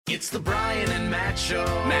It's the Brian and Matt Show.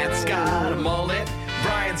 Matt's got a mullet.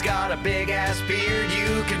 Brian's got a big-ass beard.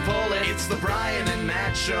 You can pull it. It's the Brian and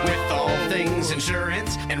Matt Show. With all things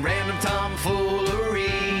insurance and random tomfoolery.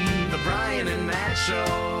 The Brian and Matt Show.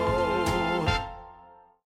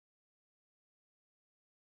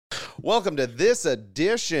 Welcome to this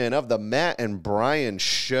edition of the Matt and Brian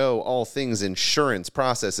Show. All things insurance,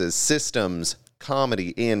 processes, systems,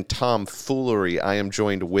 comedy, and tomfoolery. I am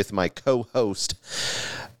joined with my co-host,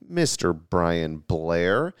 Mr. Brian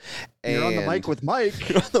Blair. You're on the mic with Mike.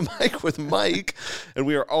 You're on the mic with Mike. And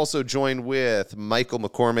we are also joined with Michael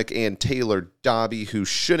McCormick and Taylor Dobbie, who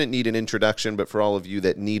shouldn't need an introduction, but for all of you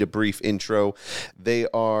that need a brief intro, they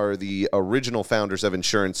are the original founders of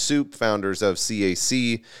Insurance Soup, founders of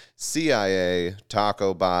CAC, CIA,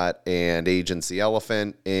 TacoBot, and Agency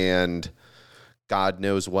Elephant, and God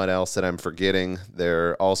knows what else that I'm forgetting.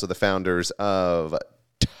 They're also the founders of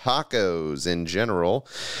tacos in general.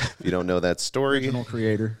 If you don't know that story. Original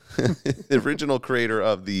creator. The original creator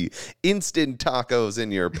of the instant tacos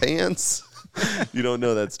in your pants. If you don't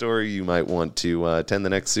know that story, you might want to attend the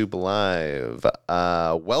next Soup Live.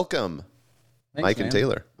 Welcome, Thanks, Mike man. and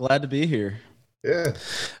Taylor. Glad to be here. Yeah.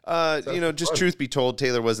 Just truth be told,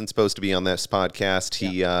 Taylor wasn't supposed to be on this podcast.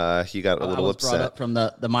 He got a little I was upset. brought up from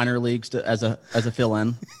the minor leagues as a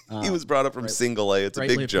fill-in. He was brought up from single A. It's a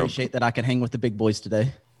big jump. Appreciate that I can hang with the big boys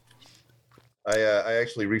today. I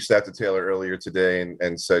actually reached out to Taylor earlier today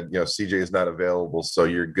and said, CJ is not available, so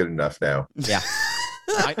you're good enough now. Yeah.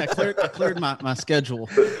 I cleared my schedule.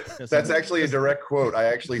 That's actually a direct quote. I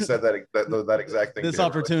actually said that exact thing. This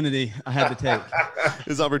opportunity I had to take.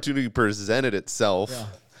 This opportunity presented itself. Yeah.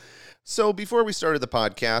 So before we started the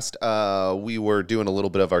podcast, we were doing a little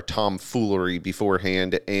bit of our tomfoolery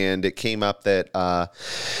beforehand, and it came up that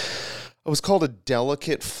it was called a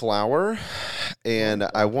delicate flower, and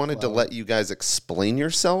I wanted to let you guys explain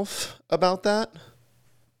yourself about that.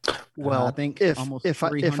 Well, I think almost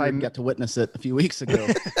 300 got to witness it a few weeks ago.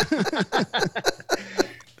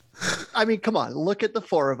 I mean, come on, look at the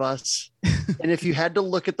four of us. And if you had to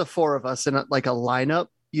look at the four of us in like a lineup,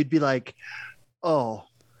 you'd be like, oh,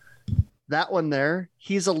 that one there,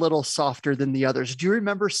 he's a little softer than the others. Do you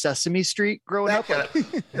remember Sesame Street growing up?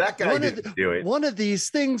 That guy didn't do it. One of these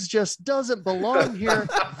things just doesn't belong here.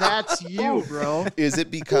 That's you, bro. Is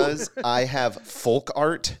it because I have folk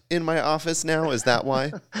art in my office now? Is that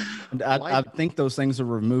why? I think those things are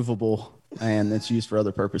removable and it's used for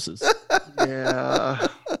other purposes. Yeah.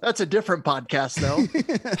 That's a different podcast, though.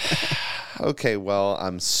 Okay, well,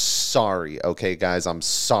 I'm sorry. Okay, guys, I'm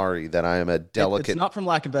sorry that I am a delicate... It's not from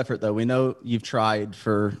lack of effort, though. We know you've tried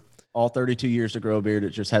for all 32 years to grow a beard.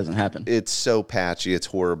 It just hasn't happened. It's so patchy. It's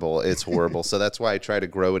horrible. It's horrible. So that's why I try to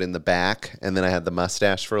grow it in the back, and then I had the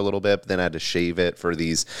mustache for a little bit, but then I had to shave it for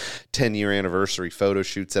these 10-year anniversary photo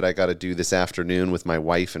shoots that I got to do this afternoon with my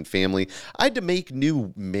wife and family. I had to make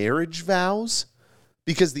new marriage vows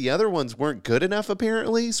because the other ones weren't good enough,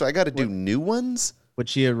 apparently, so I got to do new ones. Would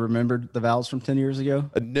she have remembered the vows from 10 years ago?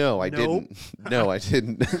 No, I didn't. No, I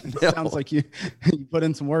didn't. No. Sounds like you put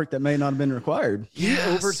in some work that may not have been required. He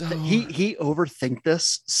overthink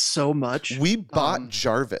this so much. We bought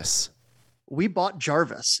Jarvis. We bought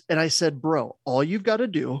Jarvis, and I said, bro, all you've got to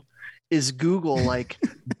do is Google like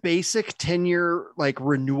basic 10-year like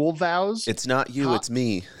renewal vows. It's not you, it's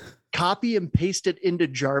me. Copy and paste it into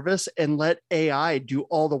Jarvis and let AI do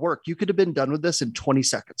all the work. You could have been done with this in 20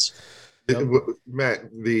 seconds. Yep. Matt,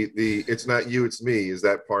 the it's not you, it's me. Is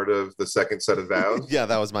that part of the second set of vows? Yeah,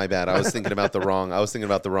 that was my bad. I was thinking about the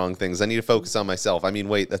wrong things. I need to focus on myself. I mean,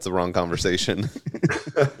 wait, that's the wrong conversation.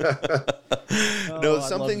 No,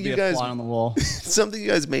 something you guys fly on the wall. Something you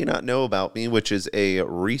guys may not know about me, which is a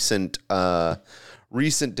recent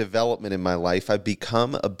development in my life. I've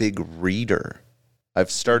become a big reader.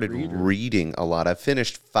 I've started reading a lot. I've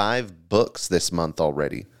finished 5 books this month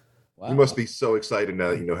already. Wow. You must be so excited now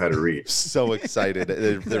that you know how to read. So excited.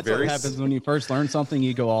 They're very. What happens when you first learn something,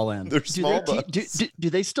 you go all in. They're small books. Do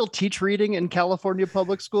they still teach reading in California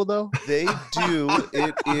public school though? They do.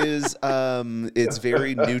 It is. It's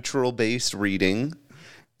very neutral based reading.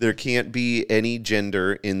 There can't be any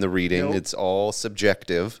gender in the reading. Nope. It's all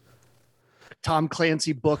subjective. Tom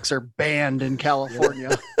Clancy books are banned in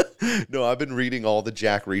California. No, I've been reading all the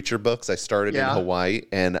Jack Reacher books. I started in Hawaii,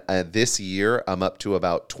 and this year I'm up to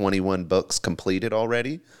about 21 books completed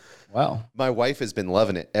already. Wow. My wife has been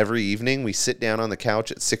loving it. Every evening we sit down on the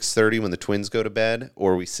couch at 6:30 when the twins go to bed,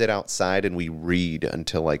 or we sit outside and we read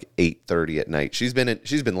until like 8:30 at night. She's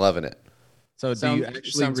been loving it. So do you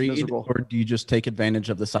actually read miserable. or do you just take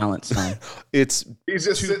advantage of the silent sign? It's He's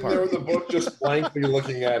just sitting there with the book, just blankly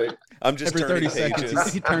looking at it. I'm just Every 30 turning seconds,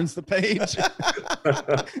 pages. he turns the page.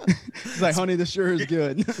 He's like, honey, this sure is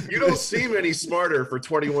good. You don't seem any smarter for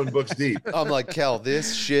 21 books deep. I'm like, Kel,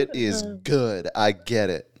 this shit is good. I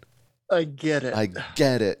get it. I get it. I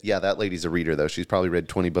get it. Yeah, that lady's a reader, though. She's probably read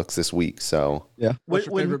 20 books this week. So, Yeah. What's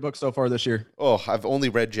your When- favorite book so far this year? oh, I've only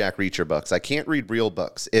read Jack Reacher books. I can't read real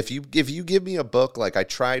books. If you give me a book, like I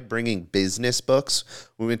tried bringing business books.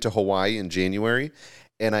 We went to Hawaii in January,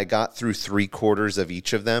 and I got through 3/4 of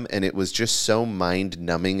each of them, and it was just so mind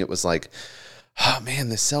numbing. It was like, oh man,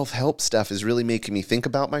 the self-help stuff is really making me think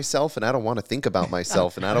about myself, and I don't want to think about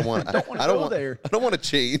myself, and I don't want there. I don't want to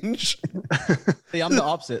change. See, I'm the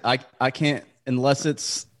opposite. I can't, unless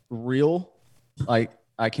it's real, like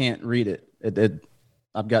I can't read it.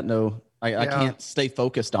 I've got no, I can't stay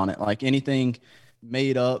focused on it. Like anything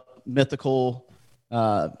made up, mythical,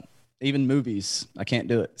 even movies, I can't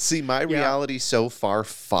do it. See, my reality so far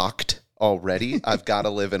fucked already. I've got to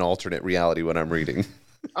live in alternate reality when I'm reading.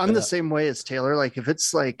 I'm the same way as Taylor. Like if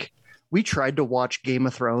it's like we tried to watch Game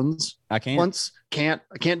of Thrones I can't. once, I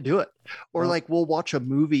can't do it. Or like we'll watch a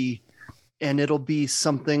movie and it'll be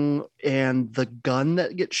something and the gun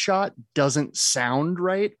that gets shot doesn't sound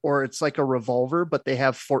right, or it's like a revolver, but they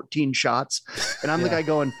have 14 shots. And I'm the guy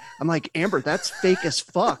going, I'm like, Amber, that's fake as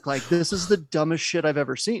fuck. Like this is the dumbest shit I've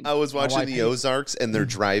ever seen. I was watching the Ozarks, and they're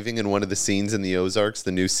driving in one of the scenes in the Ozarks,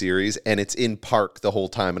 the new series, and it's in park the whole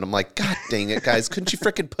time. And I'm like, God dang it, guys. Couldn't you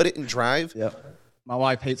freaking put it in drive? Yep. My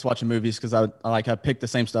wife hates watching movies because I pick the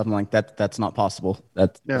same stuff. I'm like, that's not possible.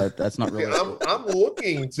 That's not real. I'm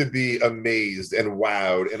looking to be amazed and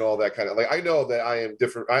wowed and all that kind of, like, I know that I am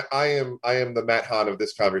different. I am the Matt Hahn of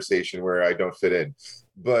this conversation where I don't fit in,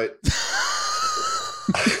 but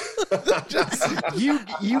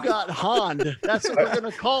you got Hond. That's what we're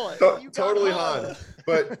gonna call it. You got totally Hond. Han.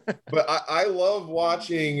 But I love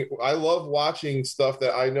watching stuff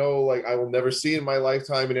that I know, like, I will never see in my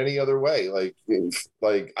lifetime in any other way. Like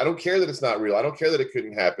I don't care that it's not real. I don't care that it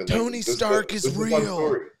couldn't happen. Tony Stark is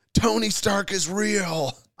real. Tony Stark is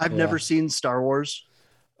real. I've never seen Star Wars.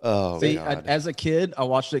 Oh, See, God. as a kid, I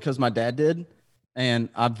watched it because my dad did, and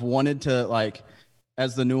I've wanted to, like,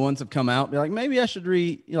 as the new ones have come out, be like, maybe I should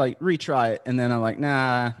retry it, and then I'm like,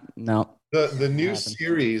 nah, no. The new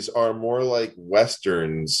series are more like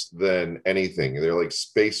westerns than anything. They're like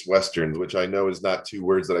space westerns, which I know is not two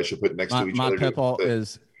words that I should put next to each other. My Pepaw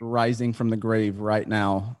is rising from the grave right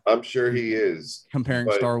now. I'm sure he is. Comparing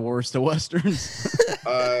Star Wars to westerns.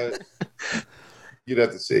 You'd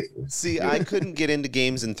have to see. See, I couldn't get into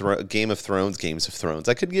games of Thrones.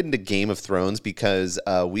 I couldn't get into Game of Thrones because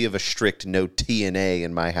we have a strict no TNA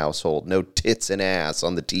in my household, no tits and ass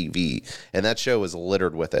on the TV, and that show is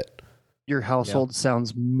littered with it. Your household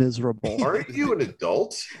sounds miserable. Aren't you an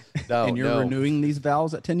adult? No, and you're renewing these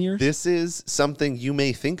vows at 10 years? This is something you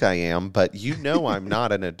may think I am, but you know I'm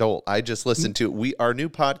not an adult. I just listened to our new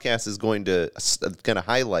podcast is going to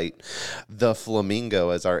highlight The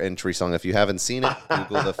Flamingo as our entry song. If you haven't seen it,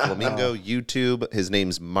 Google The Flamingo, YouTube. His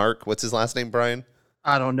name's Mark. What's his last name, Brian?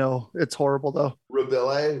 I don't know. It's horrible though.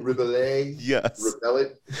 Rebelle. Yes.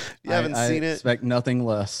 Rebelle. You haven't seen I it? expect nothing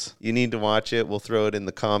less. You need to watch it. We'll throw it in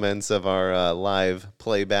the comments of our live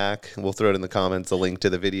playback. We'll throw it in the comments, a link to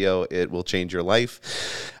the video. It will change your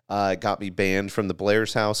life. It got me banned from the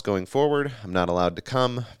Blair's house going forward. I'm not allowed to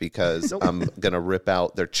come because I'm going to rip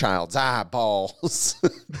out their child's eyeballs.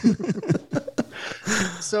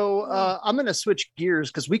 So I'm going to switch gears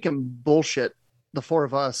because we can bullshit the four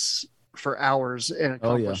of us for hours and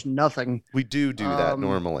accomplish nothing. We do that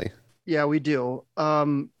normally. Yeah, we do.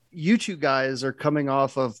 You two guys are coming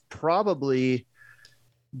off of probably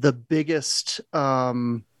the biggest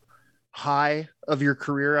high of your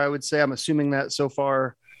career, I would say. I'm assuming that so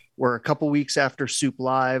far. We're a couple weeks after Soup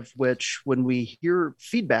Live, which when we hear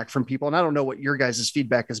feedback from people, and I don't know what your guys'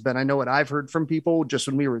 feedback has been. I know what I've heard from people just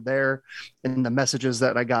when we were there and the messages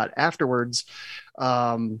that I got afterwards.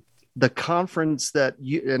 The conference that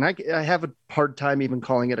you, and I have a hard time even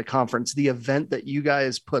calling it a conference, the event that you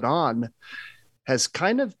guys put on has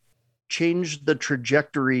kind of changed the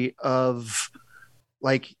trajectory of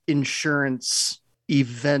like insurance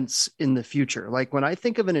events in the future. Like when I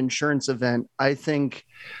think of an insurance event, I think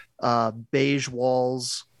beige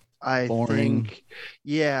walls. I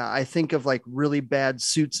think of like really bad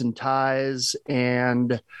suits and ties,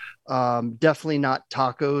 and definitely not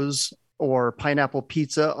tacos or pineapple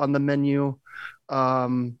pizza on the menu.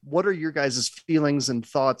 What are your guys' feelings and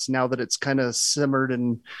thoughts now that it's kind of simmered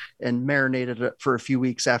and marinated for a few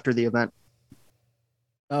weeks after the event?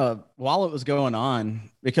 While it was going on,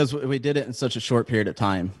 because we did it in such a short period of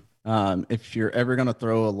time, if you're ever going to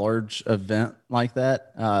throw a large event like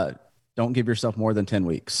that, don't give yourself more than 10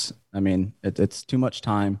 weeks. I mean, it's too much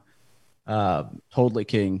time. Totally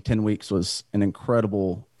kidding. 10 weeks was an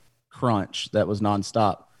incredible crunch that was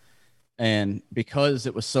nonstop. And because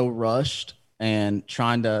it was so rushed and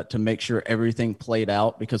trying to make sure everything played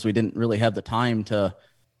out, because we didn't really have the time to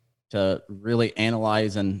really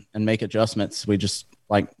analyze and make adjustments, we just,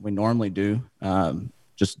 like we normally do,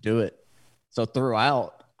 just do it. So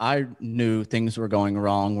throughout, I knew things were going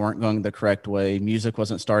wrong, weren't going the correct way. Music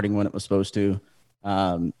wasn't starting when it was supposed to,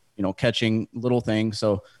 catching little things.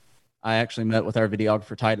 So I actually met with our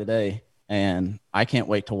videographer, Ty, today, and I can't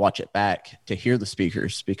wait to watch it back to hear the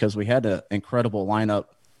speakers, because we had an incredible lineup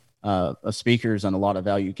of speakers and a lot of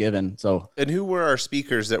value given. So, and who were our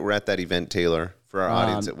speakers that were at that event, Taylor? For our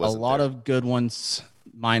audience, it wasn't a lot there. of good ones,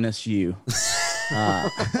 minus you.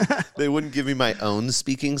 They wouldn't give me my own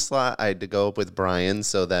speaking slot. I had to go up with Brian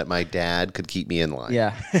so that my dad could keep me in line.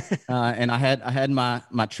 Yeah. And I had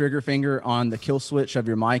my trigger finger on the kill switch of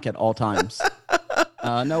your mic at all times.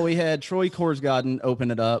 No, we had Troy Korsgaden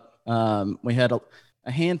open it up. We had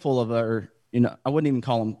a handful of our, I wouldn't even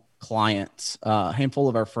call them clients, a handful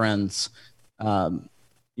of our friends, that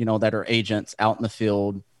are agents out in the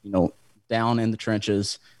field, down in the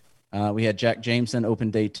trenches. We had Jack Jameson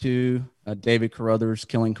open day 2, David Carruthers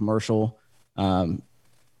Killing Commercial,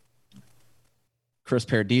 Chris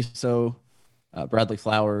Paradiso, Bradley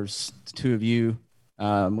Flowers, the 2 of you.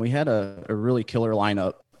 We had a really killer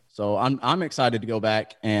lineup. So I'm excited to go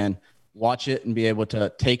back and watch it and be able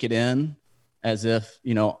to take it in as if,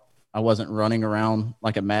 I wasn't running around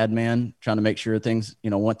like a madman trying to make sure things,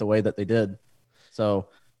 went the way that they did. So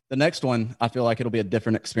the next one, I feel like it'll be a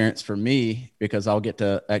different experience for me, because I'll get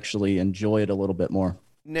to actually enjoy it a little bit more.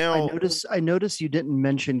 Now, I noticed you didn't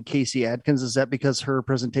mention Casey Adkins. Is that because her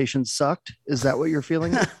presentation sucked? Is that what you're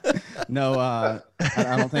feeling? No, I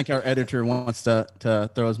don't think our editor wants to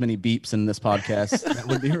throw as many beeps in this podcast that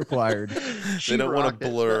would be required. they don't want to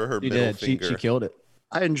blur her middle finger. She killed it.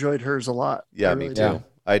 I enjoyed hers a lot. Yeah, me too. Yeah.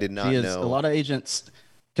 I did not know. A lot of agents,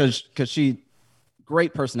 because she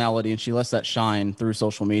great personality and she lets that shine through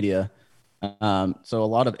social media. So a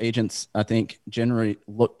lot of agents, I think, generally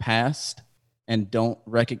look past and don't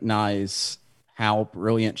recognize how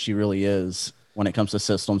brilliant she really is when it comes to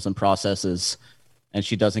systems and processes. And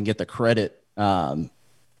she doesn't get the credit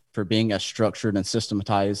for being as structured and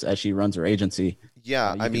systematized as she runs her agency.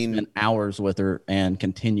 Yeah, I mean, spend hours with her and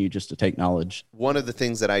continue just to take knowledge. One of the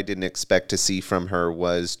things that I didn't expect to see from her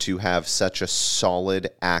was to have such a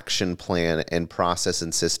solid action plan and process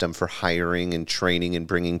and system for hiring and training and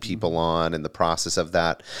bringing people on, and the process of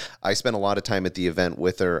that. I spent a lot of time at the event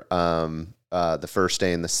with her the first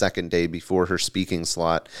day and the second day before her speaking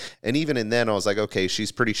slot. And even in then, I was like, okay,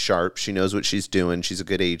 she's pretty sharp. She knows what she's doing. She's a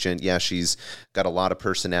good agent. Yeah, she's got a lot of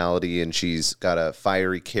personality and she's got a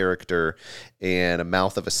fiery character and a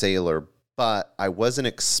mouth of a sailor. But I wasn't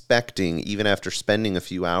expecting, even after spending a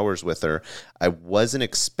few hours with her, I wasn't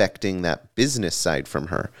expecting that business side from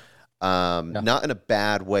her. Not in a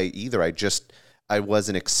bad way either. I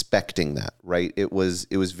wasn't expecting that, right? It was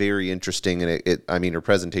very interesting, and her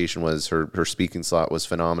presentation was, her speaking slot was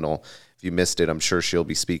phenomenal. If you missed it, I'm sure she'll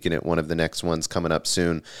be speaking at one of the next ones coming up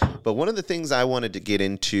soon. But one of the things I wanted to get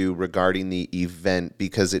into regarding the event,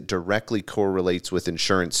 because it directly correlates with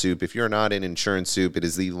Insurance Soup. If you're not in Insurance Soup, it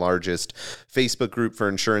is the largest Facebook group for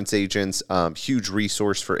insurance agents, huge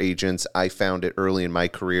resource for agents. I found it early in my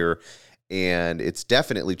career, and it's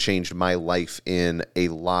definitely changed my life in a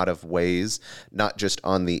lot of ways, not just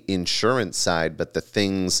on the insurance side, but the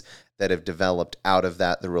things that have developed out of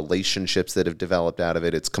that, the relationships that have developed out of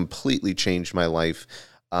it. It's completely changed my life,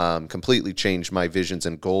 completely changed my visions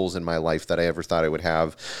and goals in my life that I ever thought I would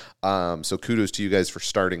have. So kudos to you guys for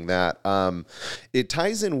starting that. It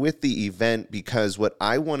ties in with the event, because what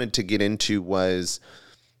I wanted to get into was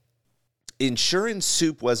Insurance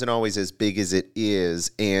Soup wasn't always as big as it is,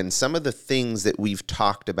 and some of the things that we've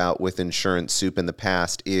talked about with Insurance Soup in the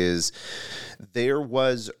past is there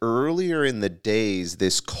was earlier in the days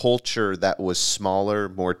this culture that was smaller,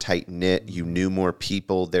 more tight-knit. You knew more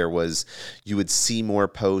people. You would see more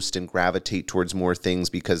posts and gravitate towards more things,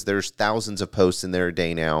 because there's thousands of posts in there a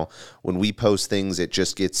day now. When we post things, it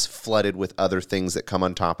just gets flooded with other things that come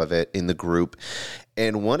on top of it in the group.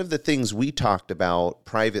 And one of the things we talked about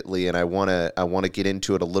privately, and I want to get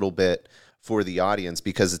into it a little bit for the audience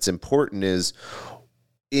because it's important, is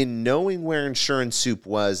in knowing where Insurance Soup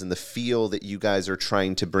was and the feel that you guys are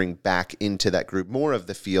trying to bring back into that group, more of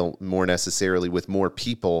the feel, more necessarily with more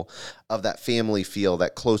people, of that family feel,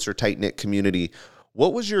 that closer, tight-knit community.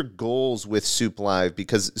 What was your goals with Soup Live?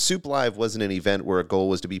 Because Soup Live wasn't an event where a goal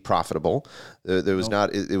was to be profitable. There was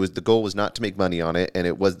not. It was the goal was not to make money on it, and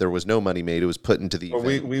there was no money made. It was put into the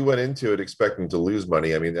event. We went into it expecting to lose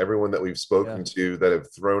money. I mean, everyone that we've spoken to that have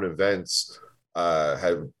thrown events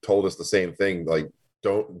have told us the same thing. Like,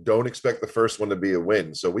 don't expect the first one to be a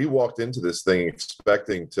win. So we walked into this thing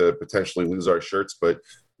expecting to potentially lose our shirts, but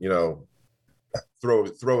throw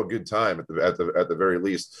a good time at the very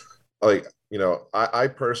least. Like, I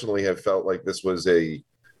personally have felt like this was a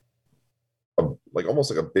almost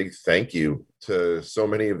like a big thank you to so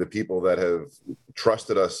many of the people that have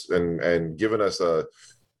trusted us and given us a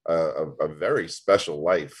very special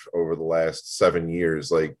life over the last 7 years.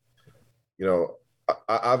 Like,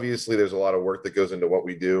 obviously there's a lot of work that goes into what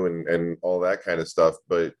we do and all that kind of stuff.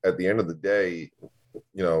 But at the end of the day,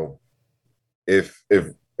 if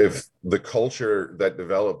the culture that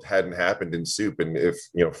developed hadn't happened in Soup, and if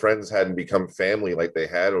friends hadn't become family like they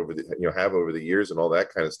had over the years and all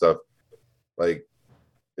that kind of stuff, like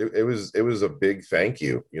it was a big thank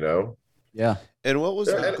you. Yeah. And what was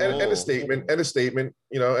the goal? And a statement,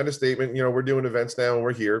 we're doing events now and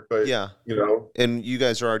we're here, but and you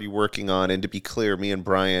guys are already working on, and to be clear, me and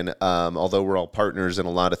Brian, although we're all partners in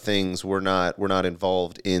a lot of things, we're not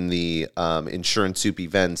involved in the insurance Soup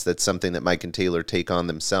events. That's something that Mike and Taylor take on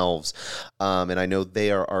themselves. And I know they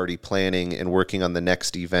are already planning and working on the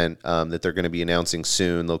next event that they're going to be announcing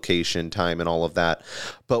soon, location, time, and all of that.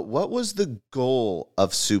 But what was the goal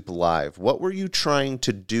of Soup Live? What were you trying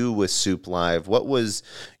to do with Soup Live? What was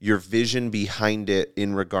your vision behind it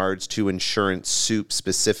in regards to insurance Soup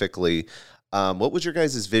specifically? What was your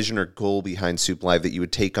guys' vision or goal behind Soup Live that you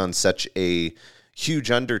would take on such a huge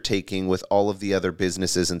undertaking with all of the other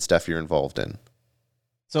businesses and stuff you're involved in?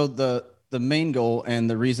 So the main goal and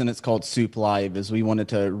the reason it's called Soup Live is we wanted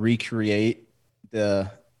to recreate the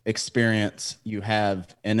experience you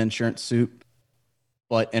have in insurance Soup,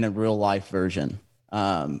 but in a real life version.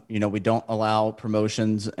 We don't allow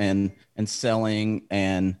promotions and selling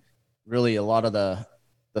and really a lot of the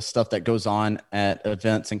stuff that goes on at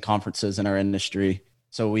events and conferences in our industry.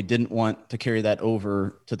 So we didn't want to carry that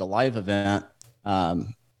over to the live event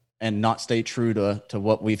and not stay true to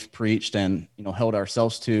what we've preached and, held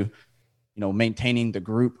ourselves to, maintaining the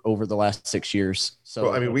group over the last 6 years. So,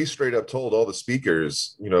 well, I mean, we straight up told all the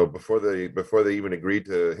speakers, before they even agreed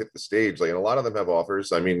to hit the stage, like, and a lot of them have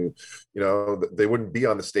offers. I mean, they wouldn't be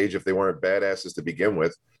on the stage if they weren't badasses to begin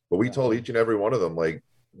with. But we told each and every one of them, like,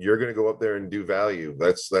 you're going to go up there and do value.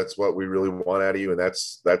 That's what we really want out of you. And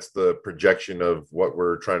that's the projection of what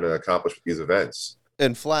we're trying to accomplish with these events.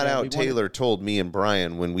 And flat out, Taylor told me and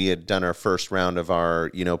Brian when we had done our first round of our,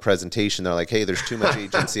 presentation, they're like, hey, there's too much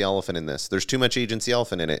agency elephant in this. There's too much agency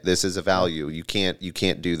elephant in it. This is a value. You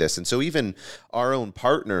can't do this. And so even our own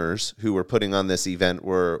partners who were putting on this event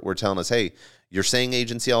were telling us, hey, you're saying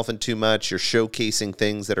agency elephant too much. You're showcasing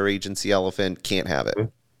things that are agency elephant. Can't have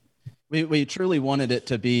it. We truly wanted it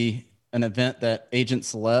to be an event that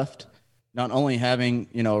agents left, not only having,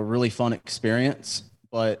 a really fun experience,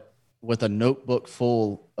 but with a notebook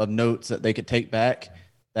full of notes that they could take back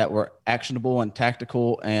that were actionable and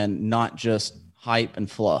tactical and not just hype and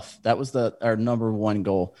fluff. That was our number one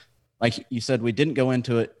goal. Like you said, we didn't go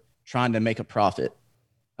into it trying to make a profit.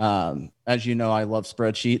 As you know, I love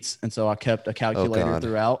spreadsheets, and so I kept a calculator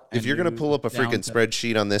throughout. If you're going to pull up a freaking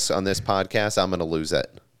spreadsheet on this podcast, I'm going to lose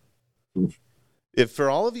it. If for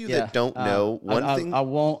all of you that don't know, thing I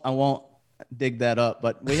won't dig that up,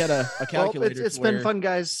 but we had a calculator. Well, it's been fun,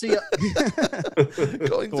 guys. See ya.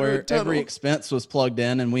 Going where every expense was plugged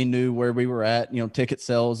in, and we knew where we were at. Ticket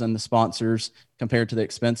sales and the sponsors compared to the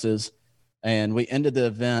expenses, and we ended the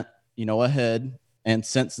event, ahead. And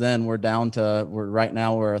since then, we're right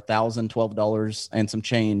now we're $1,012 and some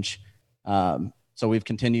change. So we've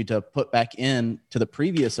continued to put back in to the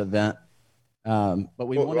previous event, but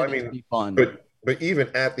we wanted it to be fun. But even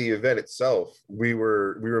at the event itself, we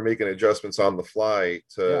were making adjustments on the fly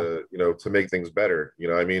to to make things better.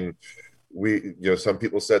 I mean, some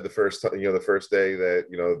people said the first day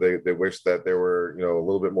that they wished that there were a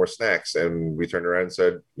little bit more snacks, and we turned around and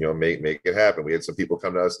said make it happen. We had some people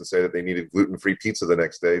come to us and say that they needed gluten-free pizza the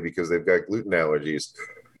next day because they've got gluten allergies,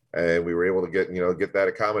 and we were able to get that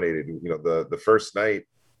accommodated. The first night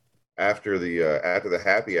after the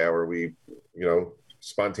happy hour, we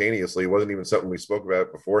spontaneously, it wasn't even something we spoke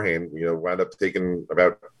about beforehand, wound up taking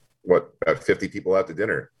about 50 people out to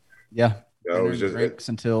dinner. Yeah. It was just drinks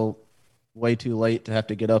until way too late to have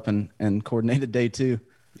to get up and coordinate a day too.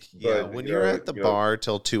 Yeah. But, when you're at the bar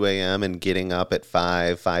till 2 a.m. and getting up at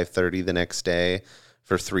 5:30 the next day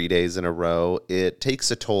for 3 days in a row, it takes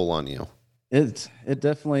a toll on you. It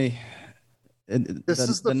definitely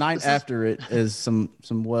The night after it is some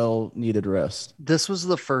well needed rest. This was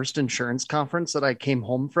the first insurance conference that I came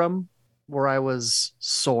home from where I was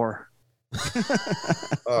sore.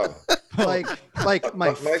 Oh. like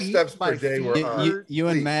my feet, steps per day were you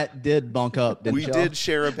and Matt did bunk up, didn't We y'all? did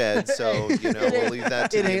share a bed, so we'll leave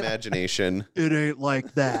that to the imagination. It ain't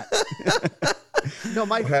like that. No,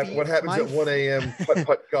 my what happens at 1 a.m.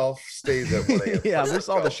 putt golf stays at 1 a.m. Yeah, we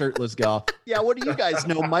saw the shirtless golf. Yeah, what do you guys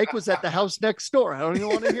know? Mike was at the house next door. I don't even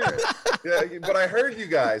want to hear it. Yeah, but I heard you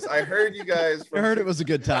guys. I heard it was a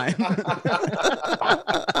good time.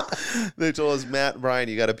 They told us, Matt and Brian,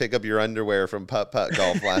 you got to pick up your underwear from putt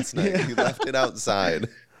golf last night. You left it outside.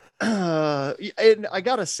 And I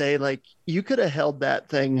gotta say, like, you could have held that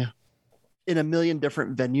thing in a million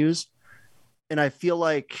different venues, and I feel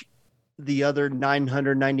like the other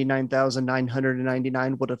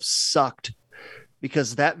 999,999 would have sucked,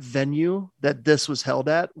 because that venue that this was held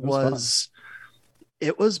at was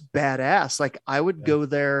badass. Like, I would go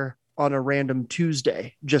there on a random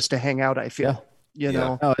Tuesday just to hang out. I feel, you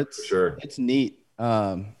know, no, it's sure, it's neat.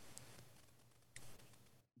 Going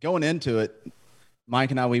into it,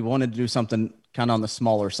 Mike and I, we wanted to do something kind of on the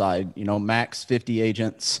smaller side, max 50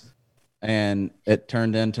 agents, and it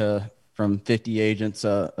turned into, from 50 agents,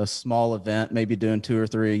 a small event, maybe doing 2 or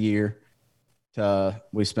 3 a year.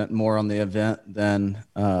 We spent more on the event than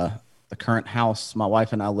the current house my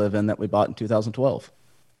wife and I live in that we bought in 2012.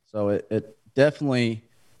 So it definitely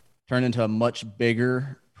turned into a much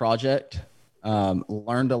bigger project.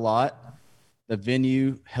 Learned a lot. The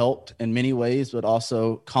venue helped in many ways, but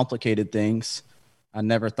also complicated things. I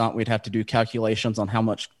never thought we'd have to do calculations on how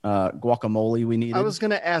much guacamole we needed. I was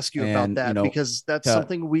going to ask you about that, because that's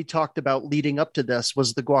something we talked about leading up to this,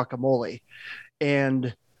 was the guacamole.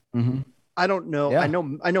 And I don't know. Yeah.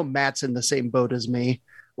 I know Matt's in the same boat as me.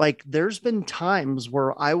 Like, there's been times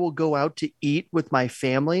where I will go out to eat with my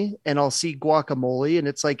family and I'll see guacamole and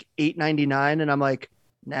it's like $8.99. And I'm like,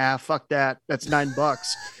 nah, fuck that. That's $9.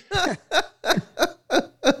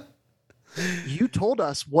 You told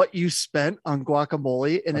us what you spent on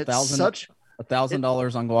guacamole, and it's such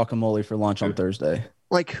 $1,000 on guacamole for lunch on Thursday.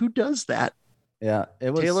 Like, who does that? Yeah,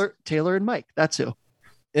 it was Taylor and Mike. That's who.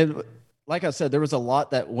 Like I said, there was a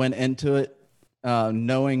lot that went into it.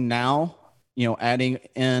 Knowing now, adding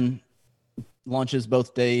in lunches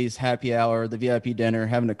both days, happy hour, the VIP dinner,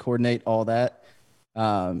 having to coordinate all that,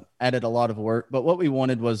 added a lot of work. But what we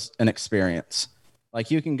wanted was an experience.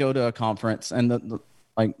 Like, you can go to a conference, and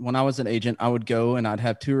like when I was an agent, I would go and I'd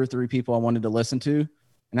have 2 or 3 people I wanted to listen to.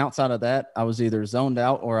 And outside of that, I was either zoned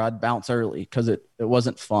out or I'd bounce early because it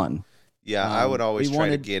wasn't fun. Yeah, I would always try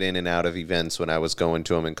to get in and out of events when I was going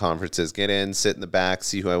to them in conferences. Get in, sit in the back,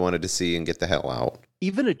 see who I wanted to see, and get the hell out.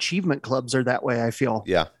 Even achievement clubs are that way, I feel.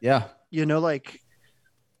 Yeah. Yeah. Like,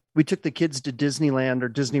 we took the kids to Disneyland or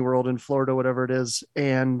Disney World in Florida, whatever it is.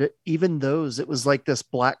 And even those, it was like this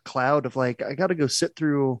black cloud of like, I got to go sit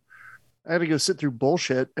through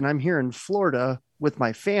bullshit. And I'm here in Florida with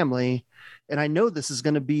my family. And I know this is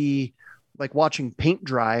going to be like watching paint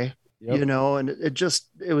dry, and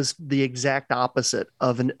it was the exact opposite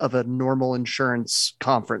of a normal insurance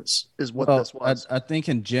conference is what this was. I think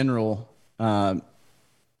in general,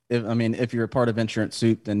 if you're a part of Insurance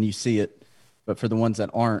Soup, then you see it. But for the ones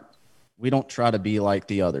that aren't, we don't try to be like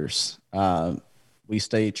the others. We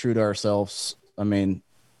stay true to ourselves. I mean,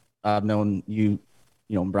 I've known you,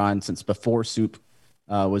 Brian, since before Soup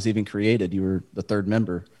was even created. You were the 3rd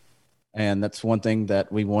member. And that's one thing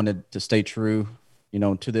that we wanted to stay true,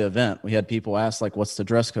 to the event. We had people ask, like, what's the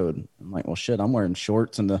dress code? I'm like, well, shit, I'm wearing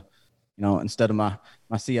shorts and instead of my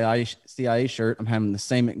CIA shirt, I'm having the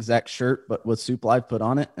same exact shirt, but with Soup Live put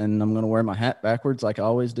on it. And I'm going to wear my hat backwards like I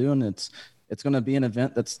always do. And it's going to be an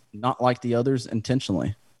event that's not like the others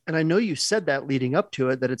intentionally. And I know you said that leading up to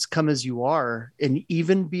it, that it's come as you are. And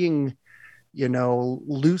even being,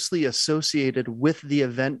 loosely associated with the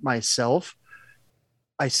event myself,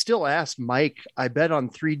 I still asked Mike, I bet on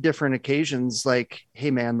 3 different occasions, like,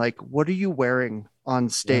 hey man, like, what are you wearing on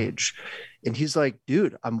stage? Yeah. And he's like,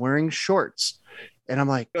 dude, I'm wearing shorts. And I'm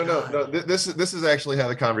like, no. This is actually how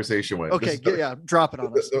the conversation went. Okay. Drop it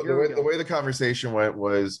on us. The way the conversation went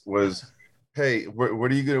was, hey, what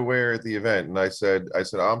are you going to wear at the event? And I said,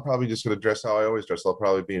 I'm probably just going to dress how I always dress. I'll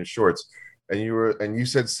probably be in shorts. And you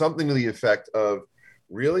said something to the effect of,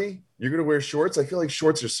 really? You're going to wear shorts? I feel like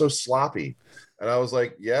shorts are so sloppy. And I was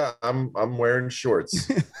like, yeah, I'm wearing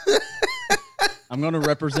shorts. I'm going to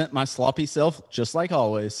represent my sloppy self just like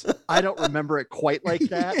always. I don't remember it quite like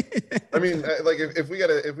that. I mean, like if we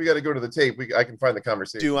gotta go to the tape, I can find the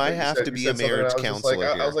conversation. Do I have to be a marriage counselor?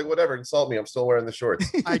 I was like, whatever, insult me. I'm still wearing the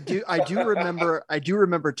shorts. I do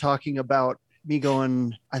remember talking about, me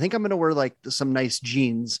going, I think I'm going to wear like some nice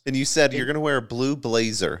jeans. And you said you're going to wear a blue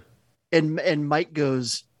blazer. And Mike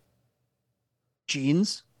goes,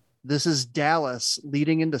 jeans? This is Dallas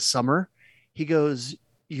leading into summer. He goes,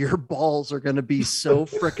 your balls are going to be so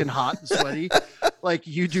freaking hot and sweaty. Like,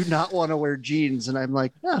 you do not want to wear jeans. And I'm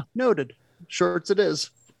like, yeah, noted. Shorts it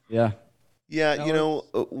is. Yeah. Yeah, you know,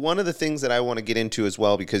 one of the things that I want to get into as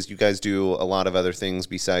well, because you guys do a lot of other things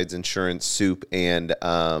besides insurance soup, and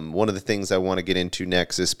one of the things I want to get into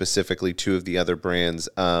next is specifically two of the other brands.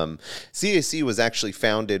 CAC was actually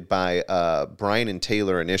founded by Brian and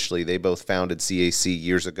Taylor initially. They both founded CAC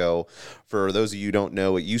years ago. For those of you who don't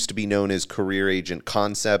know, it used to be known as Career Agent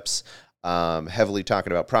Concepts. Heavily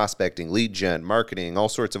talking about prospecting, lead gen, marketing, all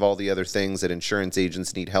the other things that insurance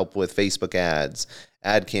agents need help with, Facebook ads,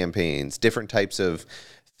 ad campaigns, different types of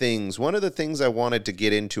things. One of the things I wanted to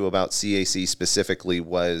get into about CAC specifically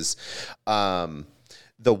was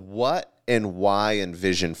the what and why and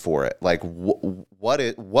vision for it. Like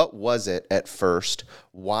what was it at first?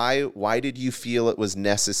 Why did you feel it was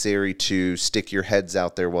necessary to stick your heads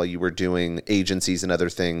out there while you were doing agencies and other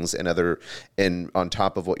things and on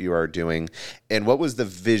top of what you are doing? And what was the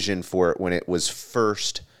vision for it when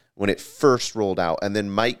it first rolled out? And then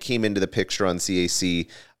Mike came into the picture on CAC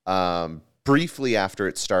briefly after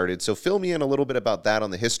it started. So fill me in a little bit about that,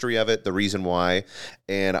 on the history of it, the reason why.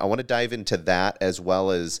 And I want to dive into that as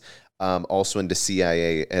well as also into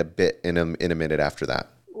CIA a bit in a minute after that.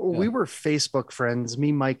 We were Facebook friends.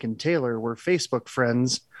 Me, Mike, and Taylor were Facebook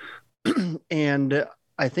friends. And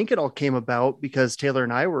I think it all came about because Taylor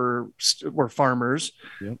and I were farmers.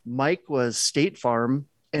 Yep. Mike was State Farm,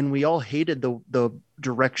 and we all hated the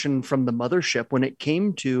direction from the mothership when it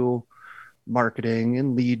came to marketing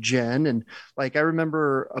and lead gen. And like, I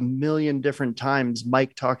remember a million different times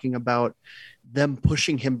Mike talking about them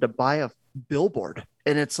pushing him to buy a billboard.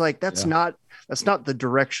 And it's like, that's not the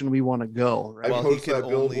direction we want to go. Right? I post that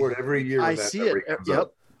billboard every year. I see it.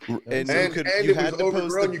 Yep. And it was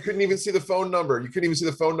overgrown. You couldn't even see the phone number. You couldn't even see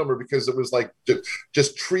the phone number because it was like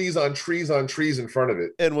just trees on trees on trees in front of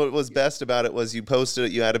it. And what was best about it was you posted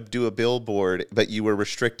it, you had to do a billboard, but you were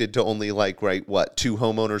restricted to only 2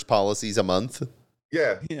 homeowners policies a month.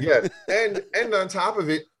 Yeah. And on top of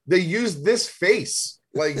it, they used this face.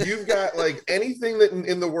 Like, you've got anything that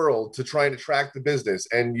in the world to try and attract the business,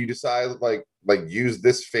 and you decide use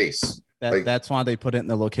this face. That's why they put it in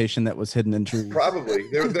the location that was hidden in trees. Probably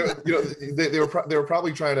they were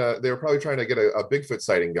probably trying to get a Bigfoot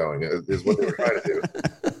sighting going. Is what they were trying to do.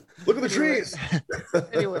 Look at the trees.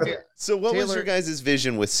 Anyway, so what was your guys'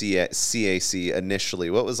 vision with CAC initially?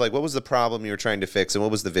 What was the problem you were trying to fix, and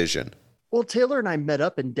what was the vision? Well, Taylor and I met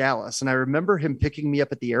up in Dallas, and I remember him picking me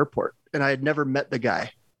up at the airport, and I had never met the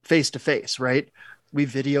guy face to face, right? We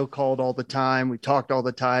video called all the time. We talked all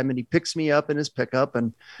the time, and he picks me up in his pickup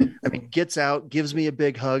and gets out, gives me a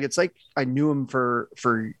big hug. It's like I knew him for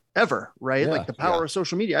forever, right? Like the power of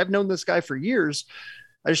social media. I've known this guy for years.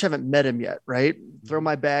 I just haven't met him yet, right? Throw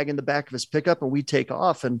my bag in the back of his pickup and we take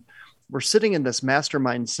off, and we're sitting in this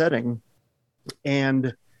mastermind setting.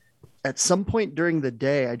 And at some point during the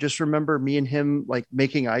day, I just remember me and him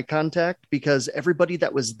making eye contact, because everybody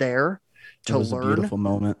that was there to learn, a beautiful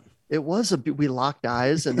moment. It was we locked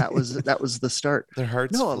eyes, and that was the start. Their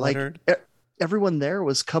hearts fluttered. Everyone there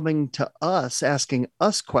was coming to us, asking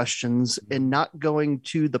us questions, and not going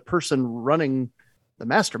to the person running the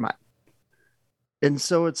mastermind. And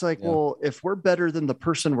so it's well, if we're better than the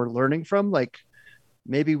person we're learning from,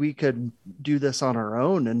 maybe we could do this on our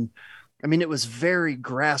own. And I mean, it was very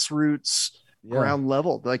grassroots, ground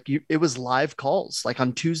level. It was live calls,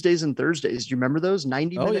 on Tuesdays and Thursdays. Do you remember those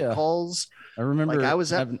 90-minute calls? I remember. I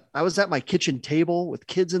was at my kitchen table with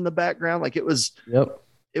kids in the background. It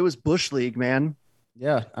was Bush League, man.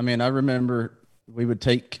 Yeah. I mean, I remember we would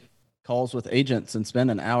take calls with agents and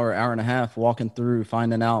spend an hour and a half walking through,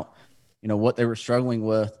 finding out, what they were struggling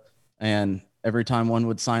with. And every time one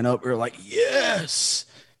would sign up, we were like, yes.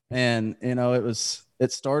 And,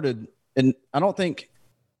 it started, and I don't think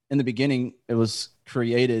in the beginning it was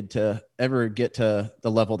created to ever get to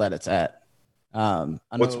the level that it's at.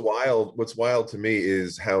 What's wild to me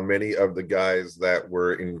is how many of the guys that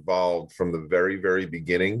were involved from the very, very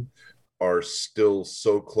beginning are still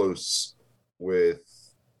so close with,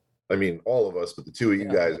 all of us, but the two of you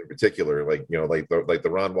guys in particular, the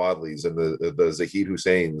Ron Wadleys and the Zahid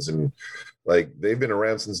Husseins, and they've been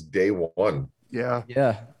around since day one. Yeah.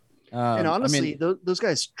 Yeah. And honestly, those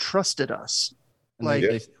guys trusted us.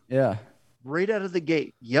 Right out of the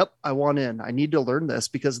gate. Yep. I want in. I need to learn this,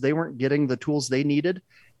 because they weren't getting the tools they needed.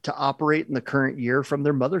 to operate in the current year from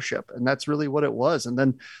their mothership. And that's really what it was. And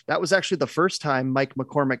then that was actually the first time Mike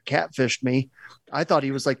McCormick catfished me. I thought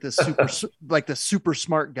he was like this super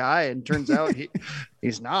smart guy. And turns out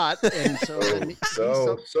he's not. And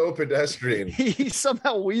so pedestrian. He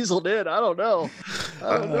somehow weaseled in. I don't know.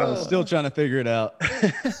 I'm still trying to figure it out.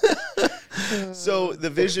 So the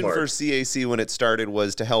vision for CAC when it started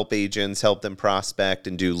was to help agents, help them prospect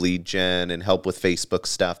and do lead gen and help with Facebook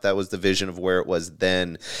stuff. That was the vision of where it was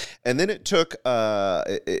then. And then it took,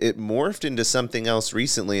 it morphed into something else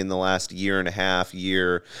recently in the last year and a half,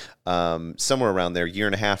 somewhere around there, year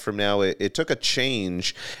and a half from now. It took a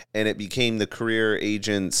change and it became the Career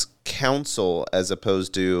Agents Council as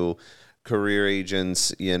opposed to Career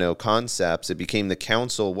Agents, concepts. It became the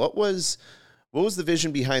council. What was the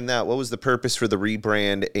vision behind that? What was the purpose for the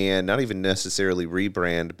rebrand, and not even necessarily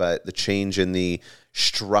rebrand, but the change in the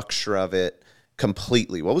structure of it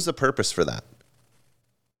completely? What was the purpose for that?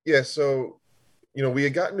 Yeah, so, we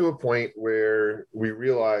had gotten to a point where we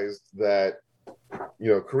realized that,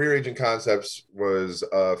 Career Agent Concepts was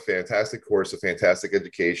a fantastic course, a fantastic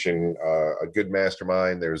education, a good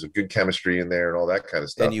mastermind. There was a good chemistry in there and all that kind of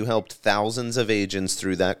stuff. And you helped thousands of agents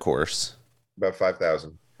through that course. About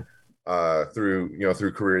 5,000.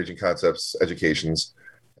 Through Career Agent Concepts educations.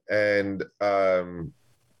 And,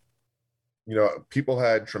 people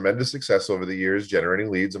had tremendous success over the years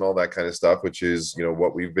generating leads and all that kind of stuff, which is,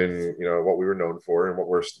 what we've been, what we were known for and what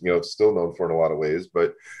we're, still known for in a lot of ways.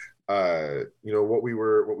 But, what we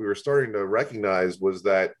were starting to recognize was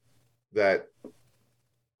that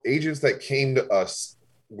agents that came to us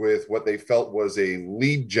with what they felt was a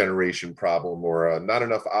lead generation problem or a not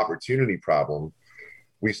enough opportunity problem,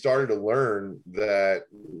 we started to learn that,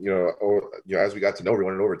 as we got to know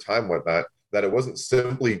everyone and over time, whatnot, that it wasn't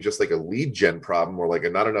simply just like a lead gen problem or like a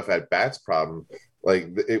not enough at bats problem. Like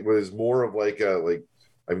it was more of like I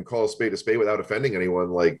can call a spade without offending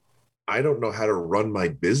anyone. Like, I don't know how to run my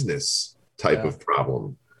business type of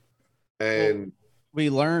problem. And we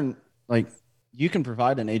learn, like, you can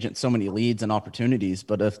provide an agent so many leads and opportunities,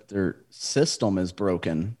 but if their system is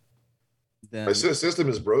broken, then the system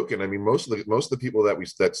is broken. I mean, most of the people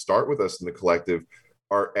that start with us in the collective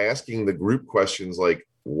are asking the group questions like,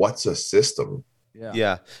 what's a system?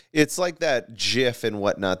 Yeah. It's like that GIF and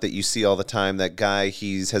whatnot that you see all the time. That guy,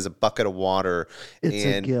 has a bucket of water. It's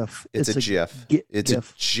a GIF. It's a GIF. It's a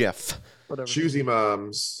GIF. Choosy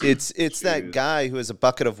moms. It's that guy who has a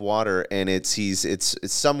bucket of water, and it's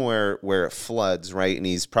somewhere where it floods, right? And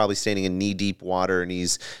he's probably standing in knee deep water, and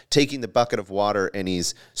he's taking the bucket of water and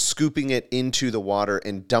he's scooping it into the water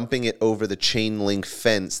and dumping it over the chain link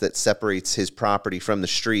fence that separates his property from the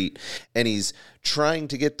street, and he's trying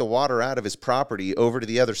to get the water out of his property over to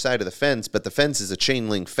the other side of the fence, but the fence is a chain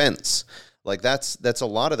link fence. Like that's a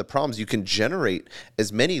lot of the problems. You can generate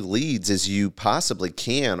as many leads as you possibly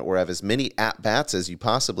can or have as many at-bats as you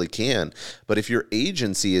possibly can. But if your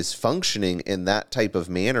agency is functioning in that type of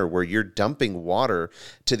manner where you're dumping water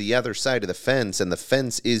to the other side of the fence and the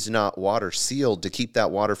fence is not water sealed to keep that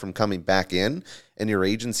water from coming back in, and your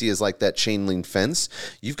agency is like that chain link fence,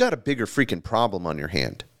 you've got a bigger freaking problem on your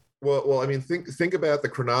hand. Well, I mean, think about the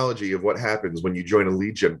chronology of what happens when you join a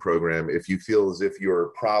lead gen program if you feel as if your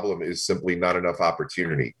problem is simply not enough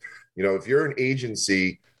opportunity. If you're an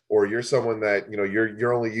agency or you're someone that,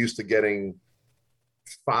 you're only used to getting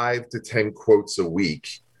 5 to 10 quotes a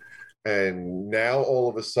week, and now all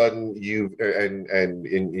of a sudden you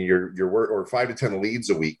in your work, or 5 to 10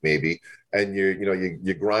 leads a week maybe, and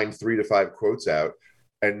you grind 3 to 5 quotes out,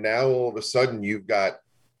 and now all of a sudden you've got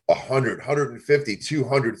 100, 150,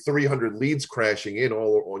 200, 300 leads crashing in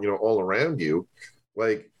all around you.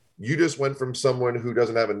 Like, you just went from someone who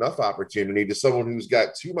doesn't have enough opportunity to someone who's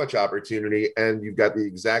got too much opportunity, and you've got the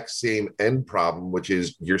exact same end problem, which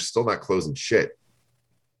is you're still not closing shit.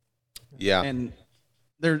 Yeah. And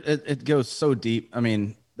it goes so deep. I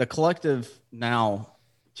mean, the collective now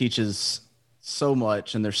teaches so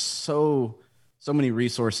much, and there's so many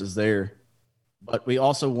resources there, but we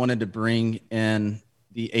also wanted to bring in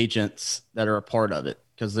the agents that are a part of it,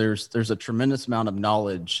 because there's a tremendous amount of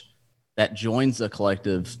knowledge that joins the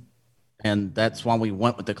collective, and that's why we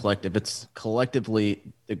went with the collective. It's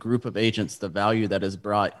collectively the group of agents, the value that is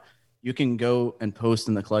brought. You can go and post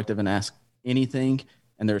in the collective and ask anything,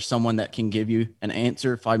 and there's someone that can give you an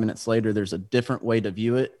answer. 5 minutes later, there's a different way to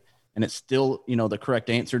view it, and it's still, the correct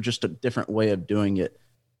answer, just a different way of doing it.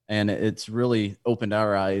 And it's really opened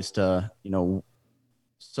our eyes to,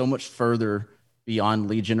 so much further beyond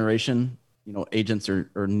lead generation. Agents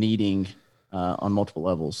are needing on multiple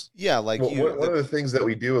levels. Yeah, like one of the things that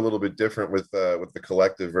we do a little bit different with the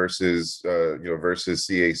collective versus versus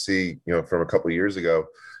CAC, from a couple of years ago,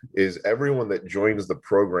 is everyone that joins the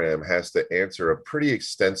program has to answer a pretty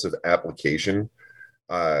extensive application.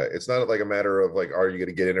 It's not like a matter of like, are you going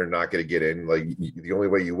to get in or not going to get in? Like the only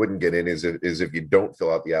way you wouldn't get in is if you don't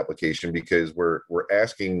fill out the application, because we're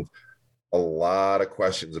asking a lot of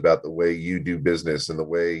questions about the way you do business and the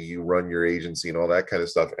way you run your agency and all that kind of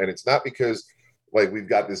stuff. And it's not because like we've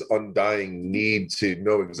got this undying need to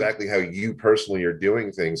know exactly how you personally are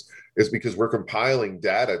doing things. It's because we're compiling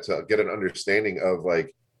data to get an understanding of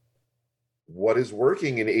like what is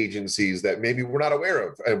working in agencies that maybe we're not aware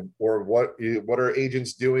of, or what are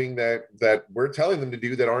agents doing that we're telling them to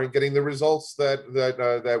do that aren't getting the results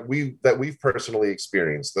that we've personally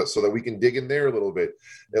experienced, so that we can dig in there a little bit.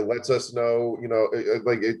 It lets us know,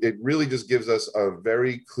 it really just gives us a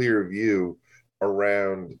very clear view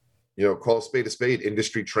around, call a spade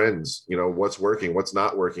industry trends, what's working, what's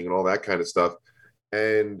not working, and all that kind of stuff.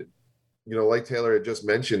 And like Taylor had just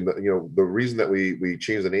mentioned, the reason that we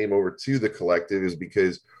changed the name over to the collective is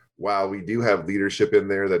because while we do have leadership in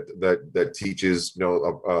there that teaches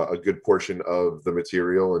a good portion of the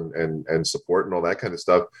material and support and all that kind of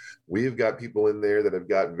stuff, we've got people in there that have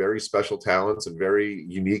got very special talents and very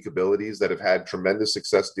unique abilities that have had tremendous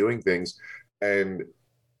success doing things. And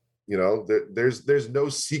there's no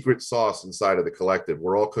secret sauce inside of the collective.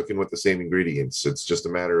 We're all cooking with the same ingredients. It's just a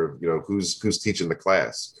matter of who's teaching the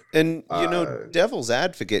class. And devil's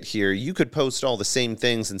advocate here, you could post all the same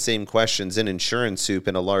things and same questions in Insurance Soup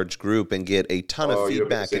in a large group and get a ton of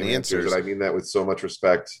feedback and answers. I mean that with so much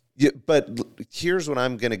respect. Yeah, but here's what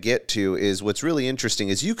I'm going to get to is what's really interesting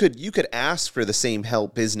is you could ask for the same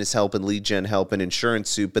help, business help and lead gen help and Insurance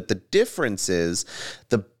Soup, but the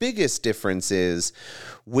biggest difference is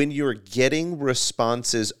when you're getting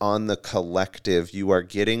responses on the collective, you are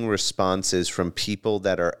getting responses from people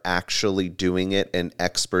that are actually doing it and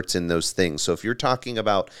experts in those things. So if you're talking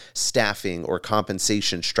about staffing or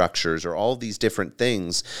compensation structures or all these different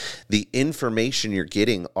things, the information you're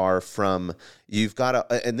getting are from you've got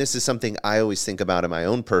to, and this is something I always think about in my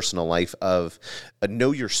own personal life of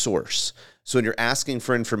know your source. So when you're asking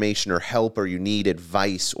for information or help or you need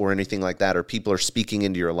advice or anything like that, or people are speaking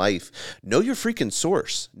into your life, know your freaking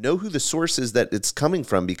source. Know who the source is that it's coming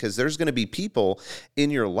from, because there's going to be people in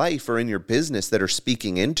your life or in your business that are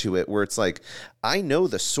speaking into it where it's like, I know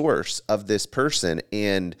the source of this person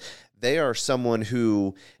and they are someone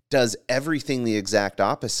who does everything the exact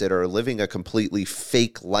opposite or living a completely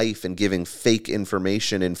fake life and giving fake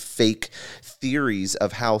information and fake theories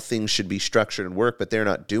of how things should be structured and work, but they're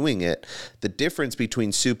not doing it. The difference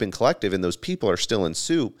between Soup and Collective, and those people are still in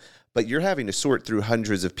Soup, but you're having to sort through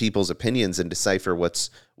hundreds of people's opinions and decipher what's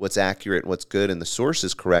accurate and what's good and the source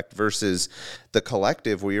is correct, versus the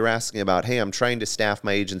Collective where you're asking about, hey, I'm trying to staff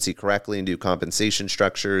my agency correctly and do compensation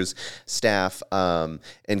structures, staff, and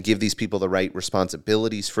give these people the right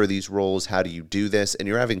responsibilities for these roles. How do you do this? And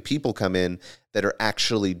you're having people come in that are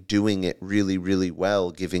actually doing it really, really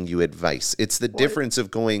well, giving you advice. It's the difference of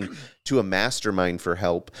going to a mastermind for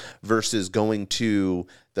help versus going to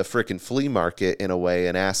the frickin' flea market in a way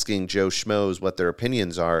and asking Joe Schmoes what their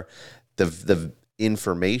opinions are. The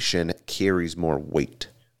information carries more weight.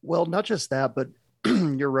 Well, not just that, but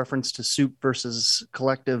your reference to Soup versus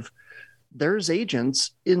Collective, there's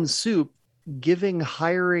agents in Soup giving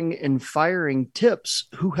hiring and firing tips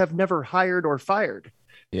who have never hired or fired.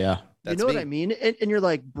 Yeah. You know what I mean? And you're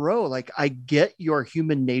like, bro, like I get your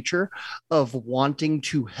human nature of wanting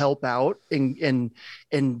to help out and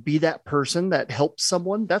be that person that helps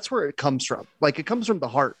someone. That's where it comes from. Like it comes from the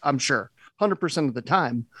heart, I'm sure, 100% of the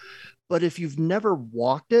time. But if you've never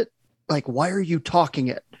walked it, like, why are you talking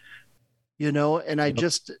it? And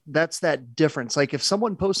that's that difference. Like if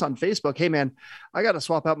someone posts on Facebook, hey man, I got to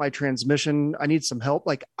swap out my transmission. I need some help.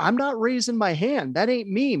 Like I'm not raising my hand. That ain't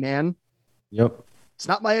me, man. Yep. It's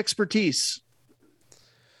not my expertise.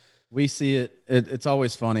 We see it. It's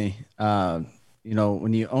always funny. When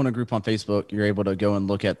you own a group on Facebook, you're able to go and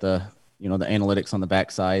look at the analytics on the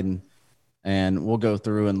backside, and we'll go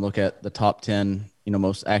through and look at the top 10,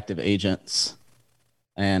 most active agents.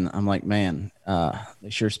 And I'm like, man, they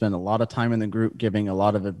sure spend a lot of time in the group giving a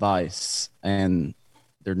lot of advice, and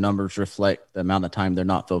their numbers reflect the amount of time they're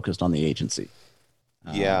not focused on the agency.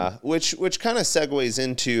 Yeah, which kind of segues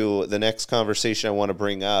into the next conversation I want to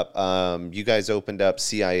bring up. You guys opened up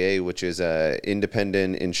CIA, which is a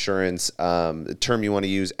independent insurance term you want to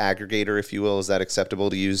use, aggregator, if you will. Is that acceptable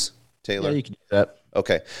to use, Taylor? Yeah, you can do that.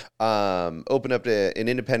 Okay. Open up an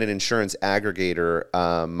independent insurance aggregator,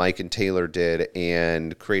 Mike and Taylor did,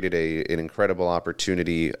 and created an incredible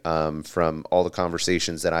opportunity from all the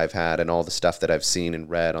conversations that I've had and all the stuff that I've seen and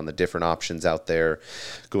read on the different options out there,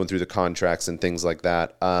 going through the contracts and things like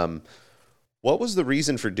that. What was the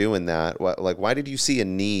reason for doing that? Why did you see a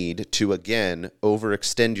need to, again,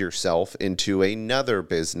 overextend yourself into another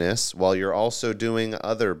business while you're also doing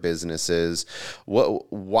other businesses?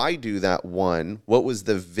 Why do that, one? What was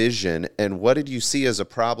the vision? And what did you see as a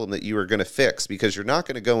problem that you were going to fix? Because you're not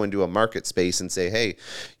going to go into a market space and say, hey,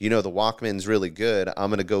 the Walkman's really good.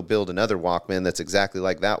 I'm going to go build another Walkman that's exactly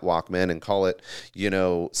like that Walkman and call it,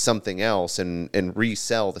 something else and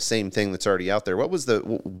resell the same thing that's already out there. What was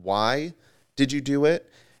why did you do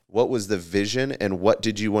it? What was the vision, and what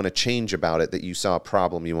did you want to change about it that you saw a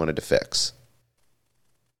problem you wanted to fix?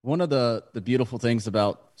 One of the beautiful things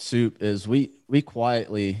about Soup is we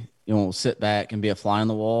quietly, sit back and be a fly on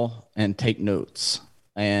the wall and take notes.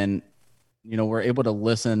 And, we're able to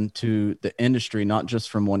listen to the industry, not just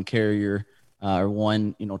from one carrier or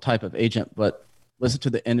one, type of agent, but listen to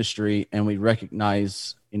the industry, and we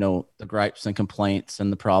recognize, the gripes and complaints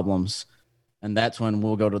and the problems. And that's when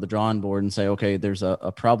we'll go to the drawing board and say, okay, there's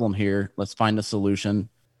a problem here. Let's find a solution.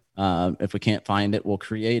 If we can't find it, we'll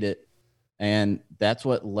create it. And that's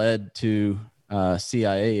what led to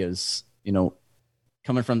CIA is,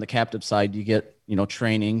 coming from the captive side, you get,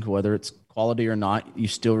 training, whether it's quality or not, you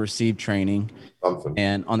still receive training.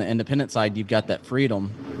 And on the independent side, you've got that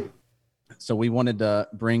freedom. So we wanted to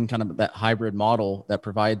bring kind of that hybrid model that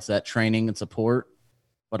provides that training and support,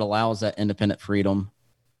 but allows that independent freedom.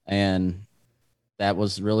 And that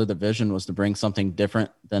was really the vision, was to bring something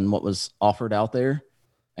different than what was offered out there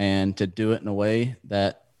and to do it in a way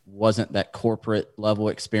that wasn't that corporate level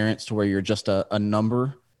experience to where you're just a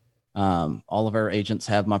number. All of our agents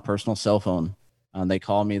have my personal cell phone. They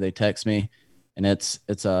call me, they text me, and it's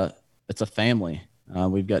a family.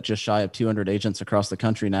 We've got just shy of 200 agents across the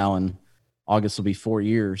country now, and August will be 4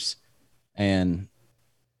 years. And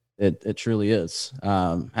it truly is.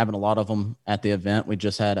 Having a lot of them at the event. We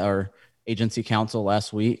just had our agency council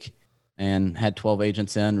last week and had 12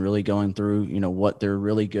 agents in, really going through, what they're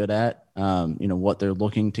really good at, what they're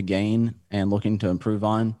looking to gain and looking to improve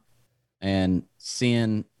on. And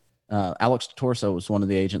seeing Alex Torso was one of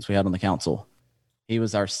the agents we had on the council. He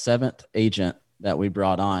was our 7th agent that we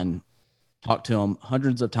brought on, talked to him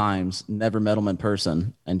hundreds of times, never met him in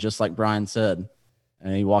person. And just like Brian said,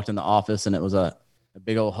 and he walked in the office and it was a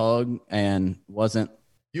big old hug, and wasn't.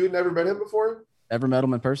 You had never met him before? Never met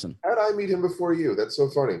him in person. How did I meet him before you? That's so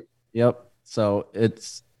funny. Yep. So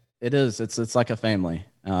it's like a family.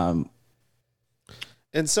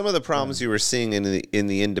 And some of the problems you were seeing in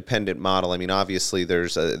the independent model, I mean, obviously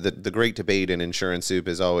there's the great debate in insurance Soup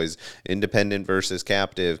is always independent versus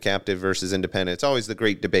captive versus independent. It's always the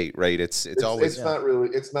great debate, right? It's always not really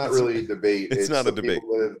a debate. It's not a debate.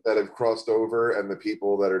 People that have crossed over and the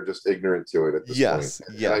people that are just ignorant to it at this point. Yes.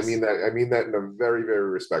 And I mean that in a very, very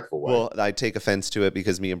respectful way. Well, I take offense to it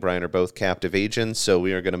because me and Brian are both captive agents, so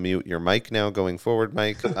we are going to mute your mic now going forward,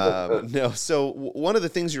 Mike. No. So one of the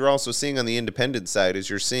things you're also seeing on the independent side is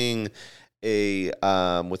you're seeing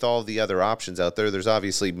with all the other options out there, there's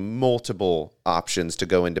obviously multiple options to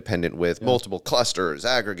go independent with, multiple clusters,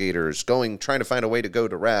 aggregators, trying to find a way to go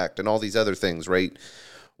direct and all these other things, right?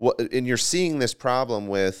 And you're seeing this problem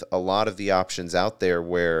with a lot of the options out there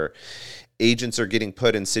where agents are getting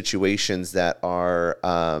put in situations that are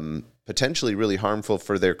potentially really harmful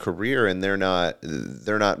for their career, and they're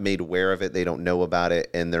not made aware of it. They don't know about it,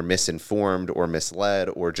 and they're misinformed or misled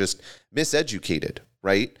or just miseducated,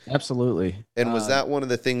 right? Absolutely. And was that one of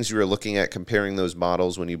the things you were looking at, comparing those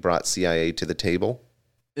models when you brought CIA to the table?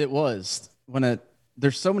 It was.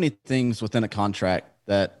 There's so many things within a contract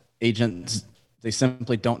that agents, they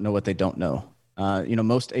simply don't know what they don't know.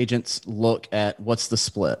 Most agents look at what's the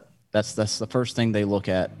split. That's the first thing they look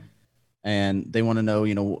at. And they want to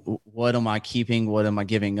know, what am I keeping? What am I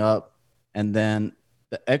giving up? And then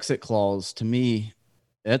the exit clause, to me,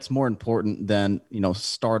 that's more important than,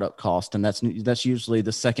 startup cost. And that's usually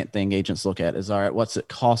the second thing agents look at is, all right, what's it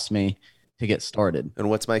cost me to get started? And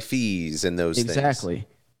what's my fees and those things? Exactly.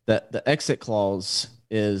 The exit clause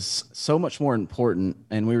is so much more important.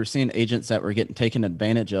 And we were seeing agents that were getting taken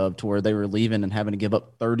advantage of to where they were leaving and having to give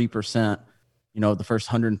up 30%, the first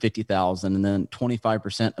 150,000, and then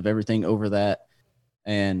 25% of everything over that.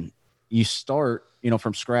 And you start,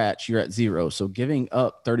 from scratch, you're at zero. So giving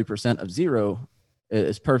up 30% of zero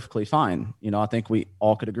is perfectly fine. I think we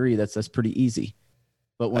all could agree that's pretty easy.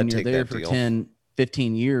 But when you're there for 10,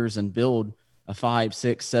 15 years and build a $5,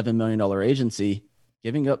 $6, $7 million agency,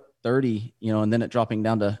 giving up 30, and then it dropping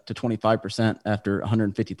down to 25% after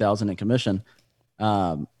 150,000 in commission,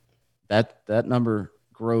 that number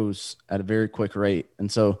grows at a very quick rate.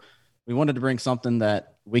 And so we wanted to bring something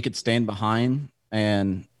that we could stand behind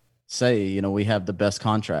and say, we have the best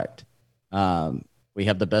contract. We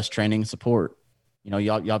have the best training support.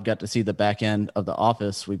 Y'all got to see the back end of the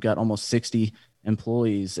office. We've got almost 60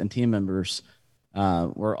 employees and team members.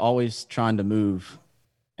 We're always trying to move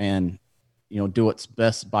and, do what's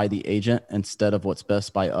best by the agent instead of what's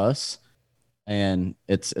best by us. And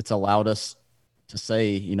it's allowed us to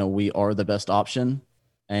say, we are the best option,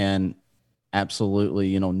 and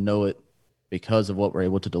absolutely, know it because of what we're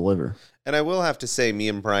able to deliver. And I will have to say, me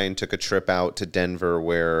and Brian took a trip out to Denver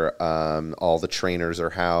where all the trainers are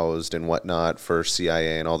housed and whatnot for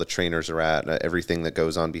CIA, and all the trainers are at, everything that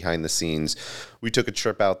goes on behind the scenes. We took a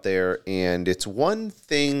trip out there, and it's one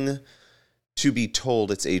thing to be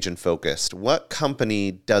told it's agent focused. What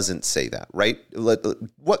company doesn't say that, right?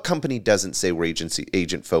 What company doesn't say we're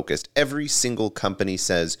agent focused? Every single company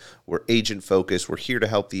says we're agent focused. We're here to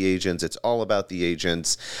help the agents. It's all about the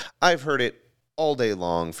agents. I've heard it all day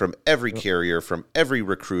long from every carrier, from every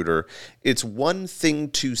recruiter. It's one thing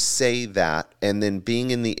to say that, and then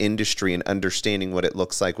being in the industry and understanding what it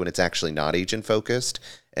looks like when it's actually not agent focused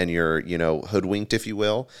and you're, hoodwinked, if you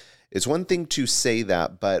will. It's one thing to say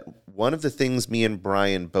that, but one of the things me and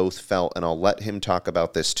Brian both felt, and I'll let him talk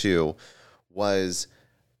about this too, was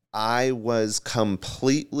I was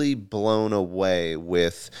completely blown away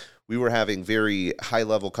with, we were having very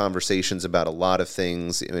high-level conversations about a lot of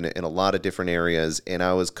things in a lot of different areas, and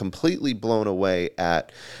I was completely blown away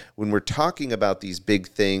at when we're talking about these big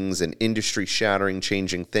things and industry-shattering,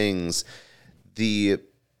 changing things, the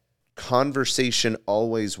conversation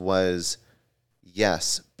always was,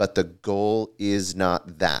 yes, but the goal is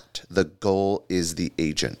not that. The goal is the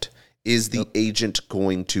agent. Is the agent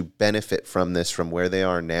going to benefit from this from where they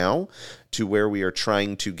are now to where we are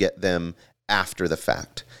trying to get them after the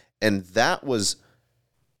fact? And that was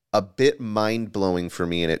a bit mind-blowing for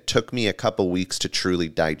me, and it took me a couple weeks to truly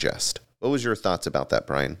digest. What was your thoughts about that,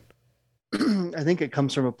 Brian? I think it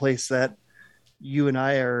comes from a place that you and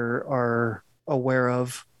I are aware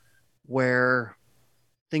of, where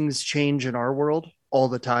things change in our world all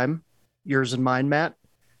the time, yours and mine, Matt.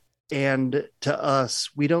 And to us,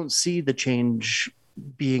 we don't see the change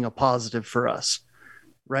being a positive for us,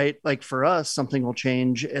 right? Like for us, something will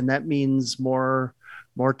change, and that means more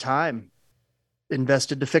time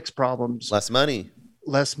invested to fix problems, Less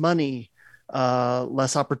money,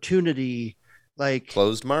 less opportunity, like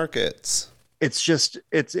closed markets.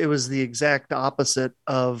 It was the exact opposite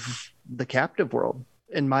of the captive world,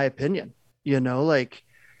 in my opinion. Like,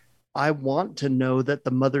 I want to know that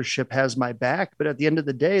the mothership has my back, but at the end of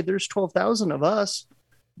the day, there's 12,000 of us.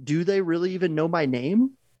 Do they really even know my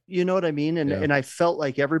name? You know what I mean? And I felt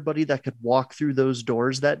like everybody that could walk through those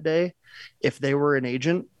doors that day, if they were an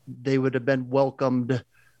agent, they would have been welcomed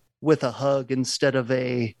with a hug instead of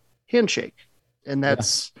a handshake. And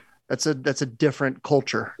that's a different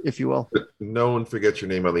culture, if you will. No one forgets your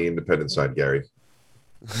name on the independent side, Gary.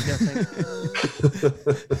 Yeah,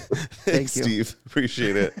 Thanks, you. Steve.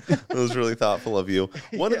 Appreciate it. It was really thoughtful of you.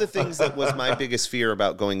 One of the things that was my biggest fear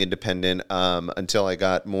about going independent until I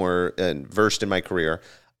got more versed in my career,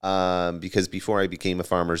 because before I became a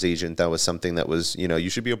farmer's agent, that was something that was, you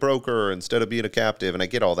should be a broker instead of being a captive. And I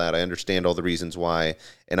get all that. I understand all the reasons why,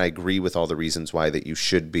 and I agree with all the reasons why that you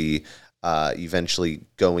should be eventually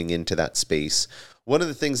going into that space. One of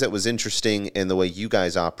the things that was interesting in the way you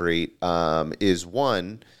guys operate is,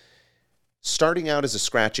 one, starting out as a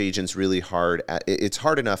scratch agent's really hard. It's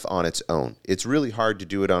hard enough on its own. It's really hard to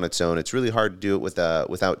do it on its own. It's really hard to do it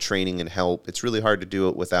without training and help. It's really hard to do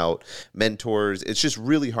it without mentors. It's just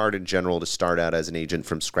really hard in general to start out as an agent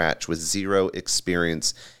from scratch with zero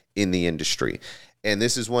experience in the industry. And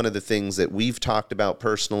this is one of the things that we've talked about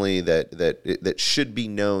personally that should be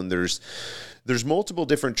known. There's multiple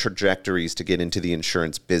different trajectories to get into the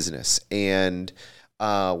insurance business. And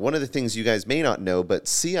one of the things you guys may not know, but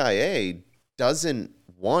CIA doesn't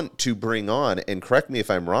want to bring on, and correct me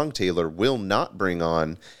if I'm wrong, Taylor, will not bring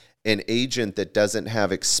on an agent that doesn't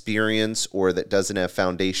have experience or that doesn't have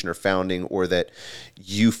foundation or founding, or that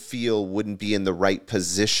you feel wouldn't be in the right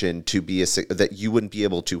position to be that you wouldn't be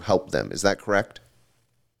able to help them. Is that correct?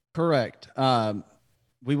 Correct.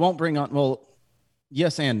 We won't bring on, well,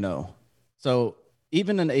 yes and no. So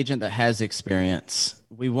even an agent that has experience,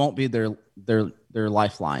 we won't be their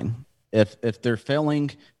lifeline. If they're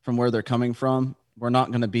failing from where they're coming from, we're not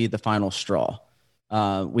going to be the final straw.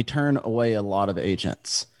 We turn away a lot of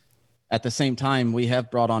agents. At the same time, we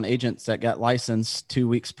have brought on agents that got licensed 2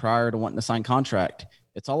 weeks prior to wanting to sign contract.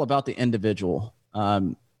 it's all about the individual.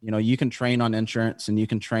 You can train on insurance and you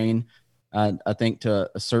can train, I think, to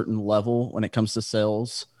a certain level when it comes to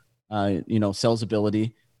sales, sales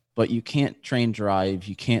ability, but you can't train drive,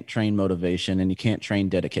 you can't train motivation, and you can't train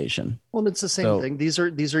dedication. Well, it's the same thing. These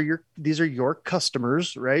are your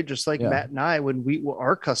customers, right? Just like Matt and I,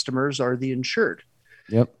 our customers are the insured.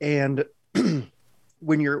 Yep. And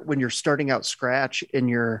when you're starting out scratch and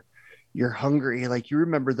you're hungry, like you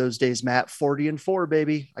remember those days, Matt, 40-4,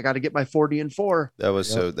 baby. I got to get my 40-4.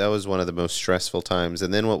 That was one of the most stressful times.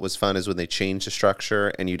 And then what was fun is when they changed the structure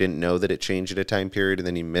and you didn't know that it changed at a time period and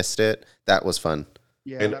then you missed it. That was fun.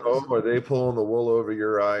 Yeah. And are they pulling the wool over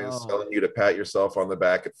your eyes, telling you to pat yourself on the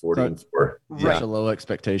back at 40-4? Such a low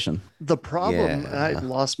expectation. The problem, I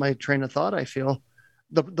lost my train of thought, I feel.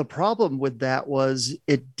 The problem with that was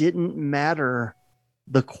it didn't matter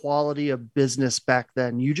the quality of business back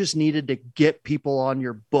then. You just needed to get people on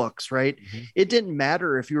your books, right? Mm-hmm. It didn't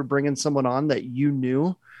matter if you were bringing someone on that you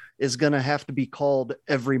knew is going to have to be called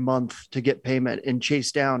every month to get payment and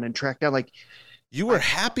chased down and tracked down. Like, you were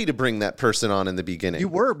happy to bring that person on in the beginning. You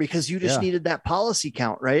were, because you just needed that policy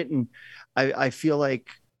count, right? And I feel like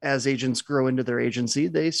as agents grow into their agency,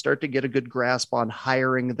 they start to get a good grasp on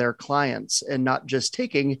hiring their clients and not just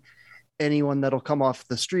taking anyone that'll come off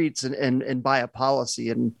the streets and buy a policy.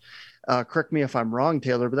 And correct me if I'm wrong,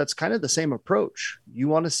 Taylor, but that's kind of the same approach. You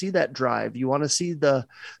want to see that drive. You want to see the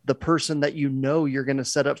person that you're going to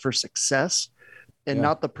set up for success, and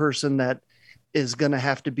not the person that is going to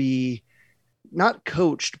have to be not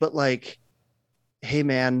coached, but like, hey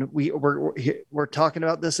man, we're talking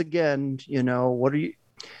about this again. What are you?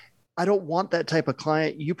 I don't want that type of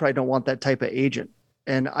client. You probably don't want that type of agent.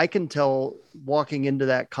 And I can tell walking into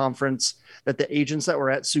that conference that the agents that were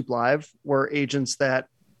at Soup Live were agents that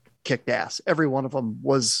kicked ass. Every one of them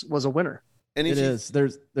was a winner. And it is.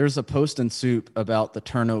 There's a post in Soup about the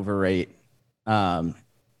turnover rate a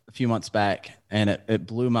few months back, and it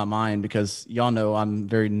blew my mind because y'all know I'm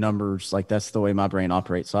very numbers, like that's the way my brain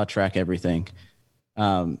operates. So I track everything.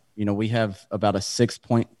 We have about a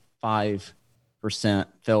 6.5%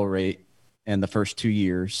 fail rate in the first 2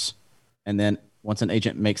 years. And then once an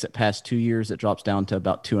agent makes it past 2 years, it drops down to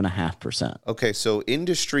about 2.5%. Okay. So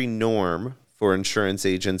industry norm for insurance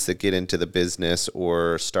agents that get into the business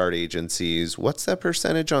or start agencies, what's that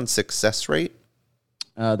percentage on success rate?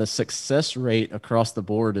 The success rate across the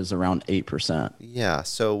board is around 8%. Yeah.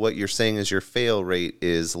 So what you're saying is your fail rate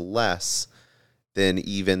is less than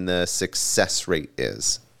even the success rate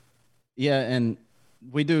is. Yeah. And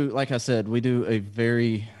we do, like I said, we do a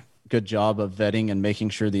very good job of vetting and making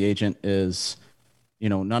sure the agent is,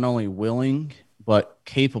 not only willing, but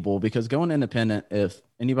capable, because going independent, if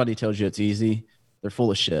anybody tells you it's easy, they're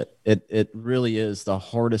full of shit. It really is the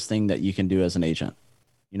hardest thing that you can do as an agent.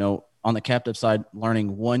 On the captive side,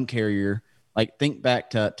 learning one carrier, like think back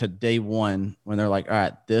to day one when they're like, all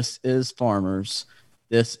right, this is Farmers,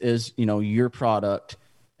 this is, your product,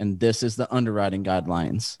 and this is the underwriting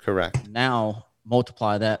guidelines. Correct. Now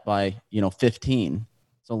multiply that by, 15.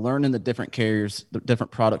 So learning the different carriers, the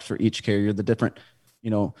different products for each carrier, the different,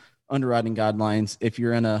 underwriting guidelines. If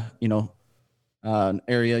you're in a, an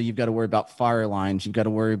area, you've got to worry about fire lines. You've got to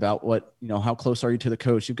worry about what, how close are you to the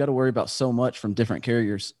coast? You've got to worry about so much from different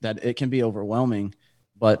carriers that it can be overwhelming.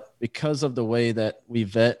 But because of the way that we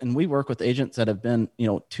vet, and we work with agents that have been,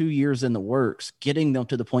 2 years in the works, getting them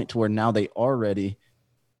to the point to where now they are ready.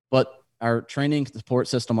 But our training support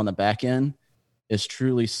system on the back end is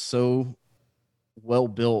truly so well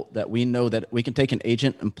built that we know that we can take an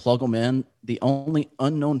agent and plug them in. The only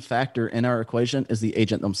unknown factor in our equation is the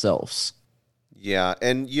agent themselves. Yeah.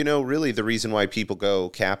 And, really the reason why people go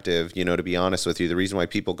captive, to be honest with you, the reason why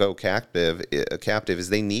people go captive is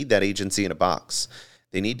they need that agency in a box.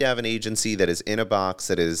 They need to have an agency that is in a box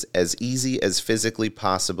that is as easy as physically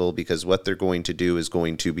possible, because what they're going to do is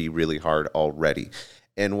going to be really hard already.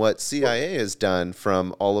 And what CIA has done,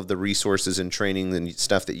 from all of the resources and training and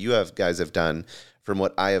stuff that you guys have done, from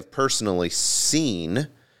what I have personally seen,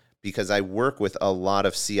 because I work with a lot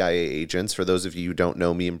of CIA agents. For those of you who don't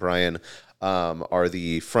know, me and Brian are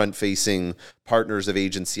the front-facing partners of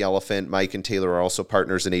Agency Elephant. Mike and Taylor are also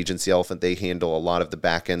partners in Agency Elephant. They handle a lot of the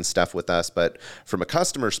back-end stuff with us. But from a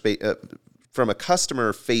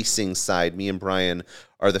customer-facing side, me and Brian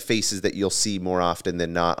are the faces that you'll see more often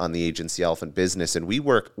than not on the Agency Elephant business. And we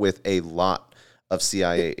work with a lot of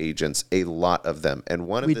CIA agents, a lot of them. And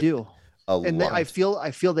I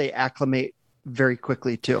feel they acclimate very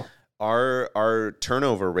quickly too. Our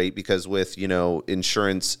turnover rate, because with,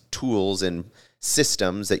 insurance tools and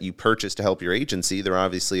systems that you purchase to help your agency. There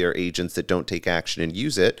obviously are agents that don't take action and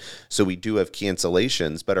use it. So we do have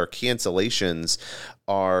cancellations, but our cancellations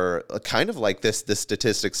are kind of like the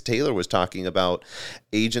statistics Taylor was talking about.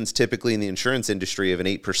 Agents typically in the insurance industry have an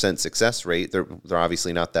 8% success rate. They're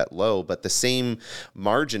obviously not that low, but the same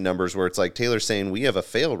margin numbers where it's like Taylor's saying we have a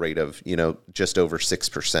fail rate of, just over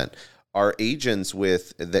 6%. Our agents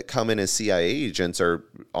that come in as CIA agents are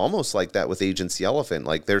almost like that with Agency Elephant.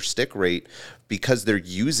 Like their stick rate, because they're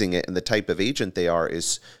using it and the type of agent they are,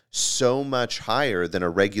 is so much higher than a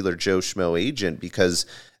regular Joe Schmo agent because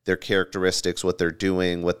their characteristics, what they're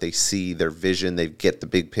doing, what they see, their vision, they get the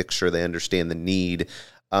big picture, they understand the need.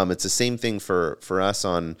 It's the same thing for us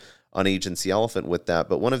on Agency Elephant with that.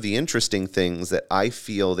 But one of the interesting things that I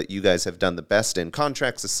feel that you guys have done the best in,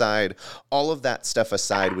 contracts aside, all of that stuff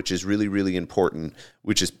aside, which is really, really important,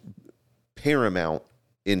 which is paramount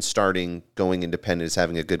in going independent, is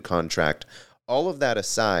having a good contract. All of that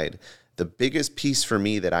aside, the biggest piece for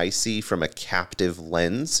me that I see from a captive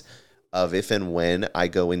lens of if and when I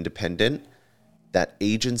go independent, that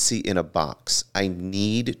agency in a box. I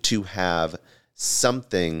need to have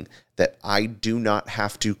something that I do not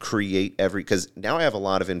have to create because now I have a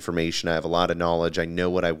lot of information. I have a lot of knowledge. I know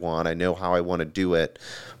what I want. I know how I want to do it,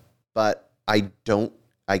 but I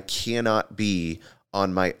cannot be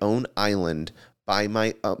on my own island by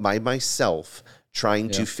myself trying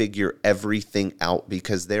to figure everything out,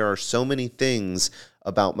 because there are so many things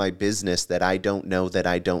about my business that I don't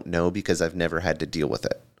know because I've never had to deal with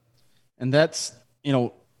it. And that's,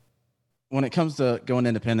 when it comes to going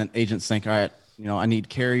independent, agents think, all right, I need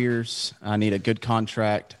carriers, I need a good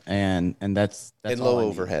contract, and that's low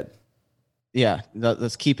overhead. Yeah,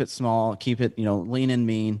 let's keep it small, keep it, lean and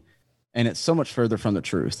mean, and it's so much further from the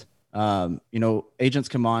truth. Agents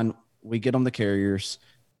come on, we get them the carriers,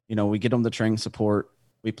 we get them the training support,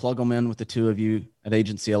 we plug them in with the two of you at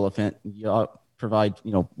Agency Elephant. You provide,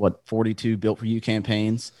 42 built for you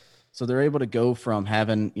campaigns, so they're able to go from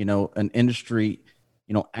having, an industry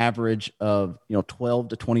average of 12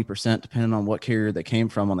 to 20%, depending on what carrier they came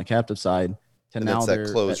from on the captive side, to and now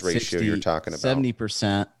they're close at ratio 60, you're talking about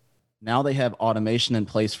 70%. Now they have automation in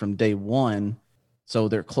place from day one, so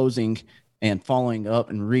they're closing and following up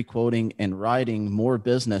and requoting and writing more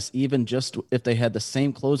business. Even just if they had the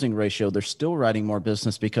same closing ratio, they're still writing more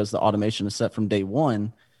business because the automation is set from day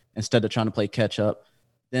one instead of trying to play catch up.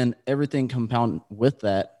 Then everything compound with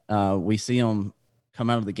that, we see them come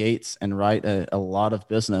out of the gates and write a lot of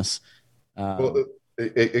business. Well,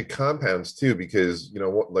 it compounds too, because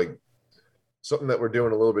like something that we're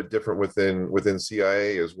doing a little bit different within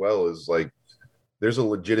CIA as well is like there's a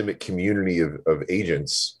legitimate community of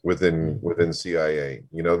agents within CIA.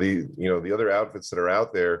 The other outfits that are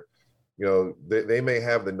out there, they may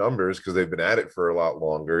have the numbers because they've been at it for a lot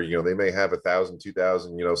longer. They may have 1,000,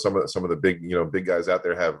 2,000. Some of the big guys out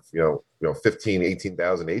there have 15,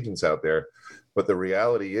 18,000 agents out there. But the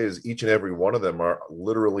reality is each and every one of them are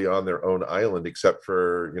literally on their own island, except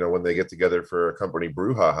for, when they get together for a company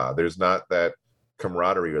brouhaha. There's not that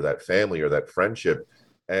camaraderie or that family or that friendship.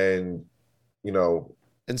 And,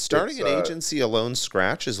 starting an agency alone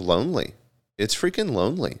scratch is lonely. It's freaking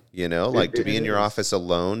lonely, to be in your office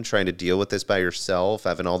alone, trying to deal with this by yourself,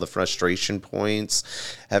 having all the frustration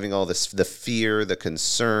points, having all the fear, the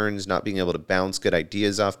concerns, not being able to bounce good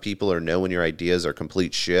ideas off people or know when your ideas are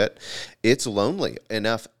complete shit. It's lonely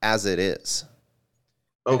enough as it is.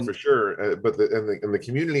 Oh, for sure. But the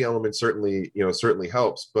community element certainly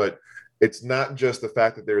helps, but it's not just the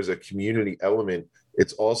fact that there's a community element.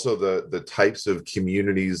 It's also the types of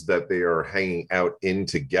communities that they are hanging out in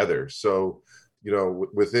together. So,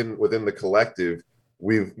 within the collective,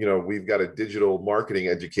 we've got a digital marketing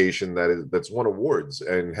education that's won awards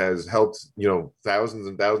and has helped, thousands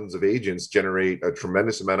and thousands of agents generate a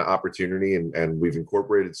tremendous amount of opportunity. And we've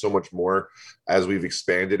incorporated so much more as we've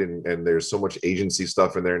expanded, and there's so much agency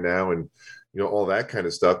stuff in there now, and, all that kind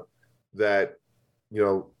of stuff that,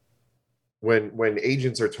 when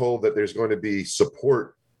agents are told that there's going to be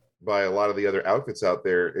support by a lot of the other outfits out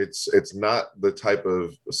there, it's not the type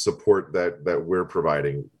of support that we're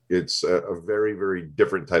providing. It's a very, very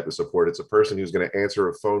different type of support. It's a person who's going to answer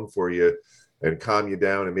a phone for you and calm you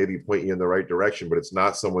down and maybe point you in the right direction, but it's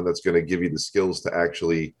not someone that's going to give you the skills to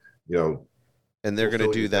actually, and they're going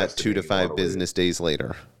to do that 2 to 5 business days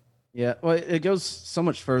later. Yeah. Well, it goes so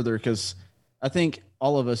much further, because I think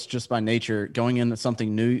all of us, just by nature, going into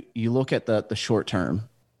something new, you look at the short term.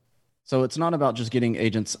 So it's not about just getting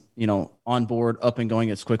agents, on board, up and going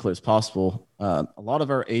as quickly as possible. A lot of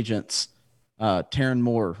our agents, Taryn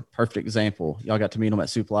Moore, perfect example. Y'all got to meet him at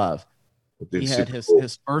Soup Live. He had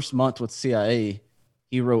his first month with CIA.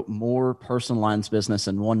 he wrote more personal lines business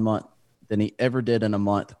in 1 month than he ever did in a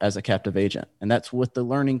month as a captive agent. And that's with the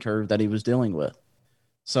learning curve that he was dealing with.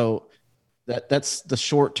 So that's the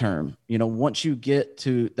short term. Once you get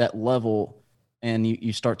to that level and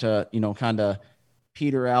you start to, kind of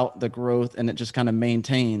peter out the growth and it just kind of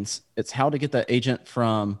maintains, it's how to get that agent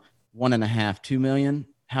from 1.5, 2 million,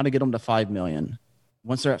 how to get them to 5 million.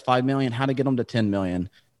 Once they're at 5 million, how to get them to 10 million.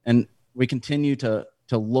 And we continue to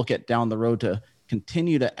look at down the road to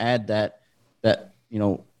continue to add that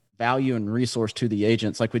value and resource to the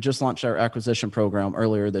agents. Like we just launched our acquisition program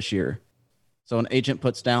earlier this year. So an agent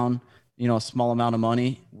puts down, a small amount of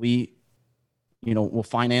money. We, will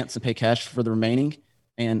finance and pay cash for the remaining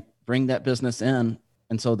and bring that business in.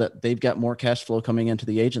 And so that they've got more cash flow coming into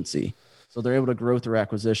the agency. So they're able to grow through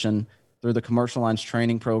acquisition, through the commercial lines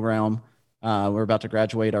training program. We're about to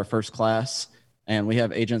graduate our first class, and we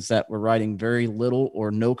have agents that were writing very little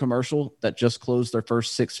or no commercial that just closed their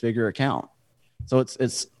first 6-figure account. So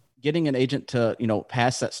it's getting an agent to,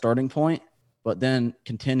 pass that starting point, but then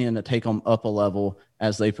continuing to take them up a level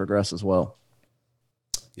as they progress as well.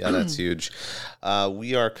 Yeah, that's huge.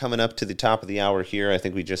 We are coming up to the top of the hour here. I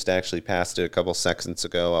think we just actually passed it a couple seconds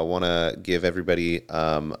ago. I want to give everybody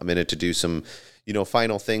a minute to do some,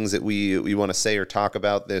 final things that we want to say or talk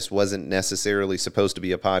about. This wasn't necessarily supposed to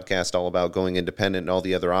be a podcast all about going independent and all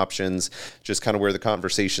the other options, just kind of where the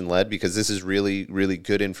conversation led, because this is really, really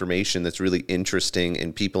good information that's really interesting,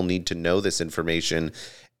 and people need to know this information.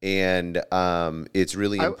 And it's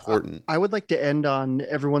really important. I would like to end on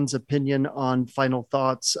everyone's opinion on final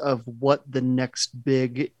thoughts of what the next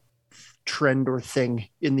big trend or thing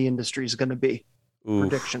in the industry is going to be. Oof.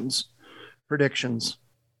 Predictions.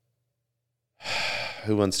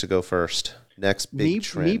 Who wants to go first? Next big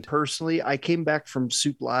trend. Me personally, I came back from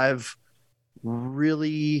Soup Live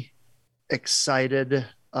really excited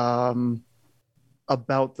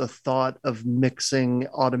about the thought of mixing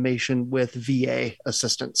automation with VA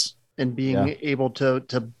assistance and being able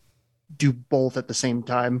to do both at the same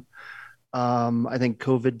time. I think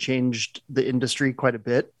COVID changed the industry quite a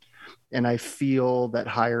bit. And I feel that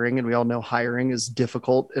hiring, and we all know hiring is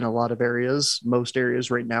difficult in a lot of areas, most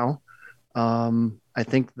areas right now. I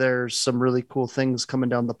think there's some really cool things coming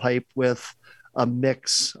down the pipe with a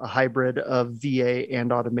hybrid of VA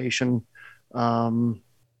and automation,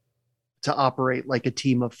 to operate like a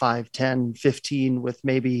team of 5, 10, 15 with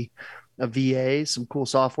maybe a VA, some cool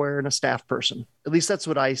software, and a staff person. At least that's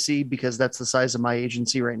what I see, because that's the size of my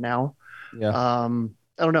agency right now. Yeah.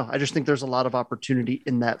 I don't know. I just think there's a lot of opportunity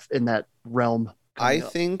in that realm. I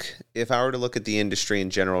think if I were to look at the industry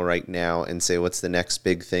in general right now and say, what's the next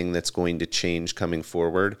big thing that's going to change coming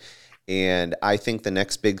forward? And I think the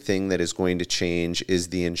next big thing that is going to change is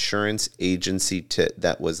the insurance agency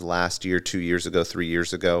that was last year, 2 years ago, 3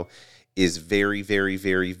 years ago, is very, very,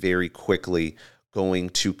 very, very quickly going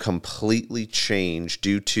to completely change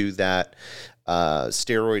due to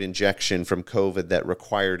steroid injection from COVID that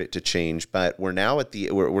required it to change. But we're now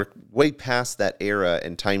we're way past that era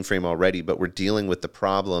and time frame already, but we're dealing with the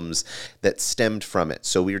problems that stemmed from it.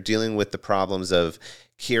 So we're dealing with the problems of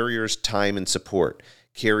carriers' time and support,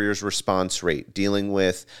 carriers' response rate, dealing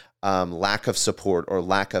with lack of support or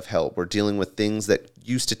lack of help. We're dealing with things that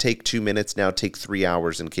used to take 2 minutes, now take 3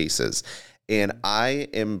 hours in cases. And I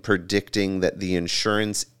am predicting that the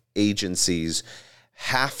insurance agencies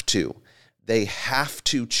have to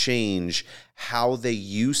change how they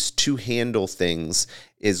used to handle things,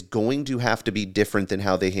 is going to have to be different than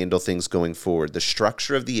how they handle things going forward. The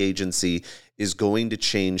structure of the agency is going to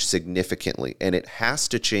change significantly, and it has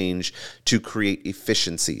to change to create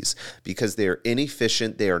efficiencies, because they are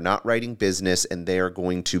inefficient, they are not writing business, and they are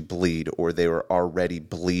going to bleed, or they are already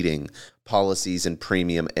bleeding policies and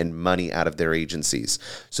premium and money out of their agencies.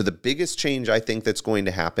 So the biggest change I think that's going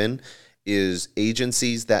to happen is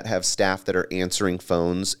agencies that have staff that are answering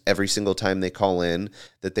phones every single time they call in,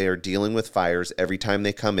 that they are dealing with fires every time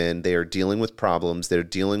they come in, they are dealing with problems, they're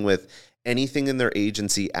dealing with anything in their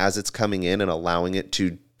agency as it's coming in and allowing it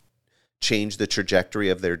to change the trajectory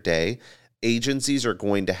of their day. Agencies are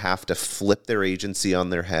going to have to flip their agency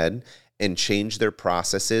on their head and change their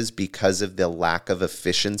processes because of the lack of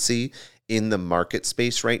efficiency in the market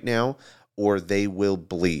space right now, or they will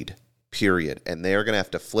bleed. Period. And they are going to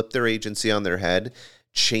have to flip their agency on their head,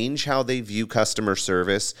 change how they view customer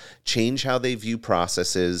service, change how they view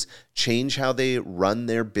processes, change how they run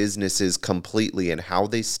their businesses completely and how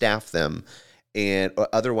they staff them. And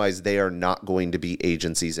otherwise, they are not going to be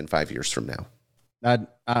agencies in 5 years from now. I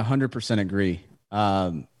 100% agree.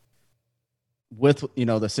 With,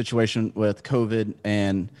 the situation with COVID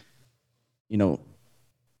and,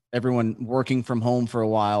 everyone working from home for a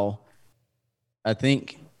while, I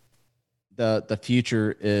think the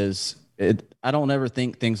future is I don't ever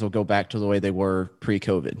think things will go back to the way they were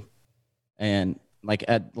pre-COVID. And like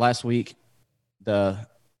at last week,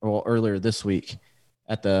 earlier this week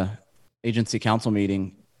at the agency council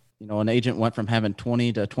meeting, you know, an agent went from having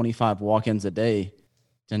 20 to 25 walk-ins a day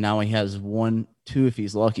to now he has 1, 2 if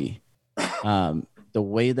he's lucky. The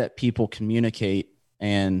way that people communicate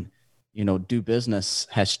and, you know, do business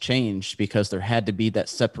has changed because there had to be that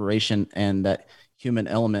separation and that human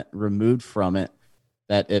element removed from it,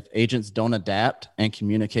 that if agents don't adapt and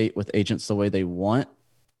communicate with agents the way they want,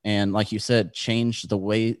 and like you said, change the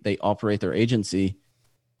way they operate their agency,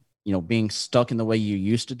 you know, being stuck in the way you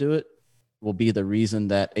used to do it will be the reason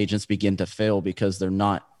that agents begin to fail, because they're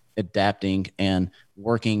not adapting and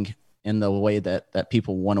working in the way that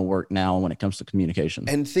people want to work now when it comes to communication.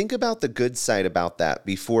 And think about the good side about that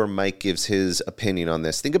before Mike gives his opinion on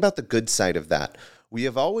this. Think about the good side of that. We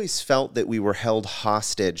have always felt that we were held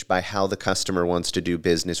hostage by how the customer wants to do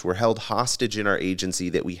business. We're held hostage in our agency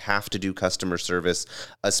that we have to do customer service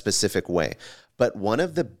a specific way. But one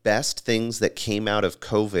of the best things that came out of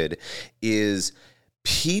COVID is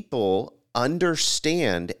people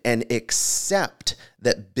understand and accept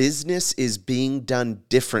that business is being done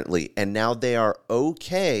differently. And now they are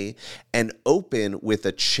okay and open with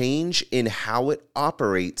a change in how it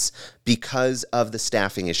operates because of the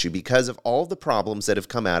staffing issue, because of all the problems that have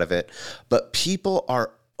come out of it. But people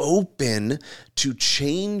are open to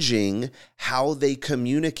changing how they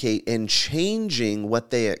communicate and changing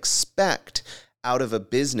what they expect out of a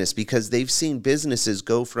business, because they've seen businesses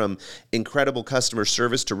go from incredible customer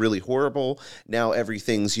service to really horrible. Now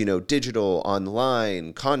everything's, you know, digital,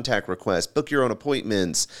 online, contact requests, book your own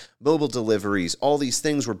appointments, mobile deliveries, all these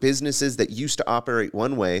things where businesses that used to operate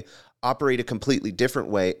one way operate a completely different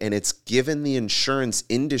way. And it's given the insurance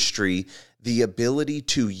industry the ability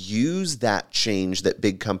to use that change that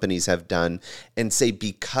big companies have done and say,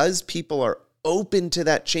 because people are open to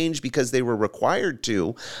that change because they were required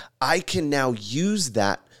to, I can now use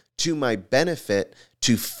that to my benefit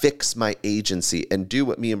to fix my agency and do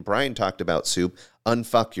what me and Brian talked about, Soup,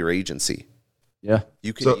 unfuck your agency. Yeah.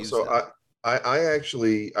 You can use that. I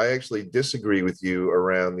actually disagree with you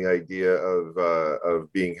around the idea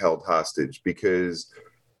of being held hostage, because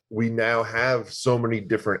we now have so many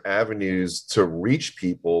different avenues to reach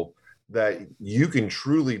people that you can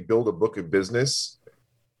truly build a book of business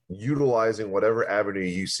utilizing whatever avenue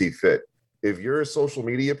you see fit. If you're a social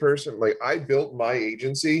media person, like I built my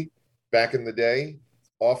agency back in the day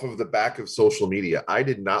off of the back of social media. I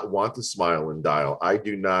did not want to smile and dial. I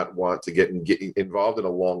do not want to get involved in a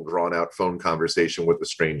long drawn out phone conversation with a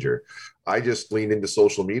stranger. I just leaned into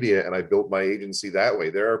social media and I built my agency that way.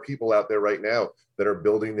 There are people out there right now that are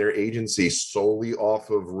building their agency solely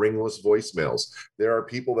off of ringless voicemails. There are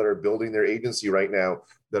people that are building their agency right now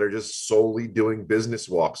that are just solely doing business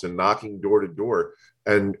walks and knocking door to door.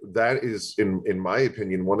 And that is, in my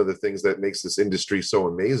opinion, one of the things that makes this industry so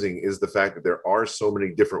amazing is the fact that there are so many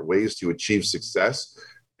different ways to achieve success.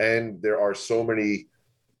 And there are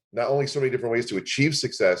not only so many different ways to achieve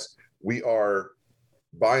success, we are,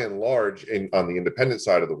 by and large, on the independent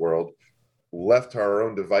side of the world, left to our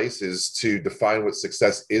own devices to define what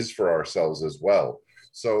success is for ourselves as well.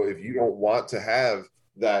 So if you don't want to have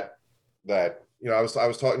that, you know, I was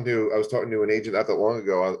talking to an agent not that long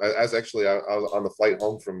ago. I was on the flight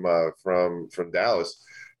home from Dallas,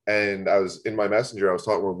 and I was in my messenger. I was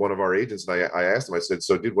talking with one of our agents, and I asked him. I said,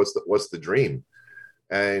 "So, dude, what's the dream?"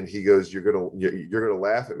 And he goes, "You're gonna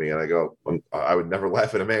laugh at me." And I go, "I would never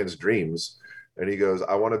laugh at a man's dreams." And he goes,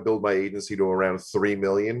 "I want to build my agency to around 3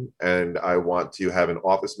 million, and I want to have an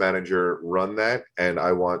office manager run that, and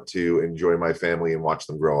I want to enjoy my family and watch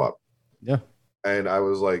them grow up." Yeah. And I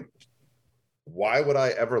was like, why would I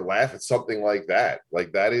ever laugh at something like that?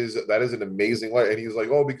 Like that is an amazing life. And he was like,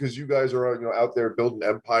 "Oh, because you guys are, you know, out there building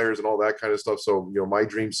empires and all that kind of stuff. So, you know, my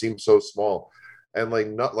dream seems so small." And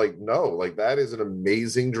no, that is an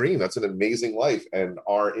amazing dream. That's an amazing life. And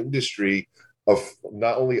our industry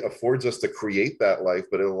not only affords us to create that life,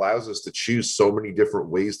 but it allows us to choose so many different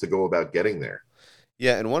ways to go about getting there.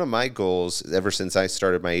 Yeah, and one of my goals, ever since I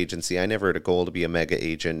started my agency, I never had a goal to be a mega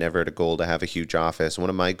agent, never had a goal to have a huge office. One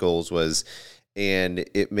of my goals was, and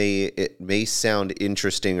it may sound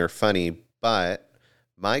interesting or funny, but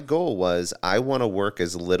my goal was I want to work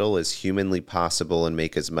as little as humanly possible and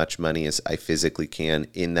make as much money as I physically can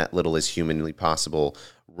in that little as humanly possible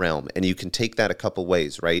realm. And you can take that a couple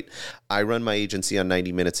ways, right? I run my agency on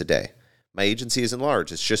 90 minutes a day. My agency isn't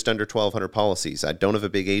large. It's just under 1,200 policies. I don't have a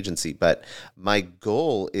big agency, but my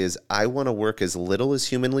goal is I want to work as little as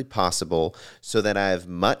humanly possible so that I have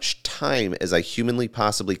much time as I humanly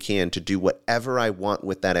possibly can to do whatever I want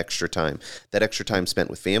with that extra time. That extra time spent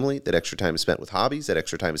with family, that extra time spent with hobbies, that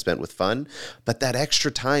extra time spent with fun. But that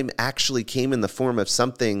extra time actually came in the form of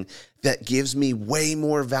something that gives me way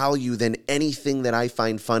more value than anything that I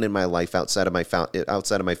find fun in my life outside of my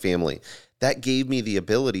family. That gave me the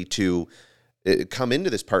ability to come into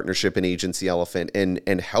this partnership in Agency Elephant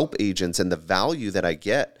and help agents. And the value that I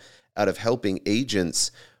get out of helping agents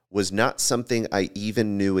was not something I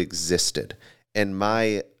even knew existed. And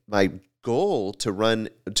my goal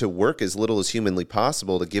to work as little as humanly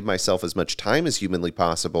possible, to give myself as much time as humanly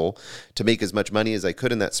possible, to make as much money as I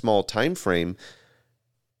could in that small time frame.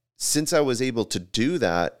 Since I was able to do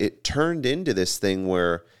that, it turned into this thing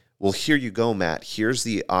where, well, here you go, Matt. Here's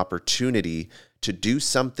the opportunity to do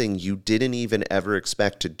something you didn't even ever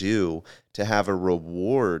expect to do, to have a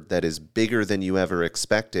reward that is bigger than you ever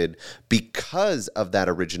expected because of that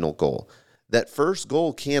original goal. That first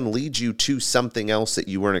goal can lead you to something else that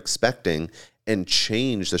you weren't expecting and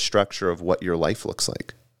change the structure of what your life looks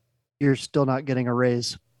like. You're still not getting a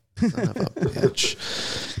raise. Son of a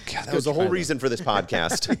bitch. God, that was the whole reason for this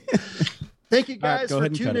podcast. Thank you guys go for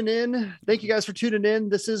ahead and cut tuning in. Thank you guys for tuning in.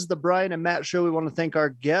 This is the Brian and Matt Show. We want to thank our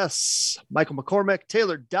guests, Michael McCormick,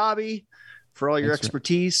 Taylor Dobbie, for all your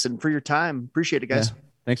expertise and for your time. Appreciate it, guys. Yeah.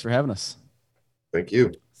 Thanks for having us. Thank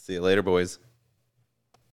you. See you later, boys.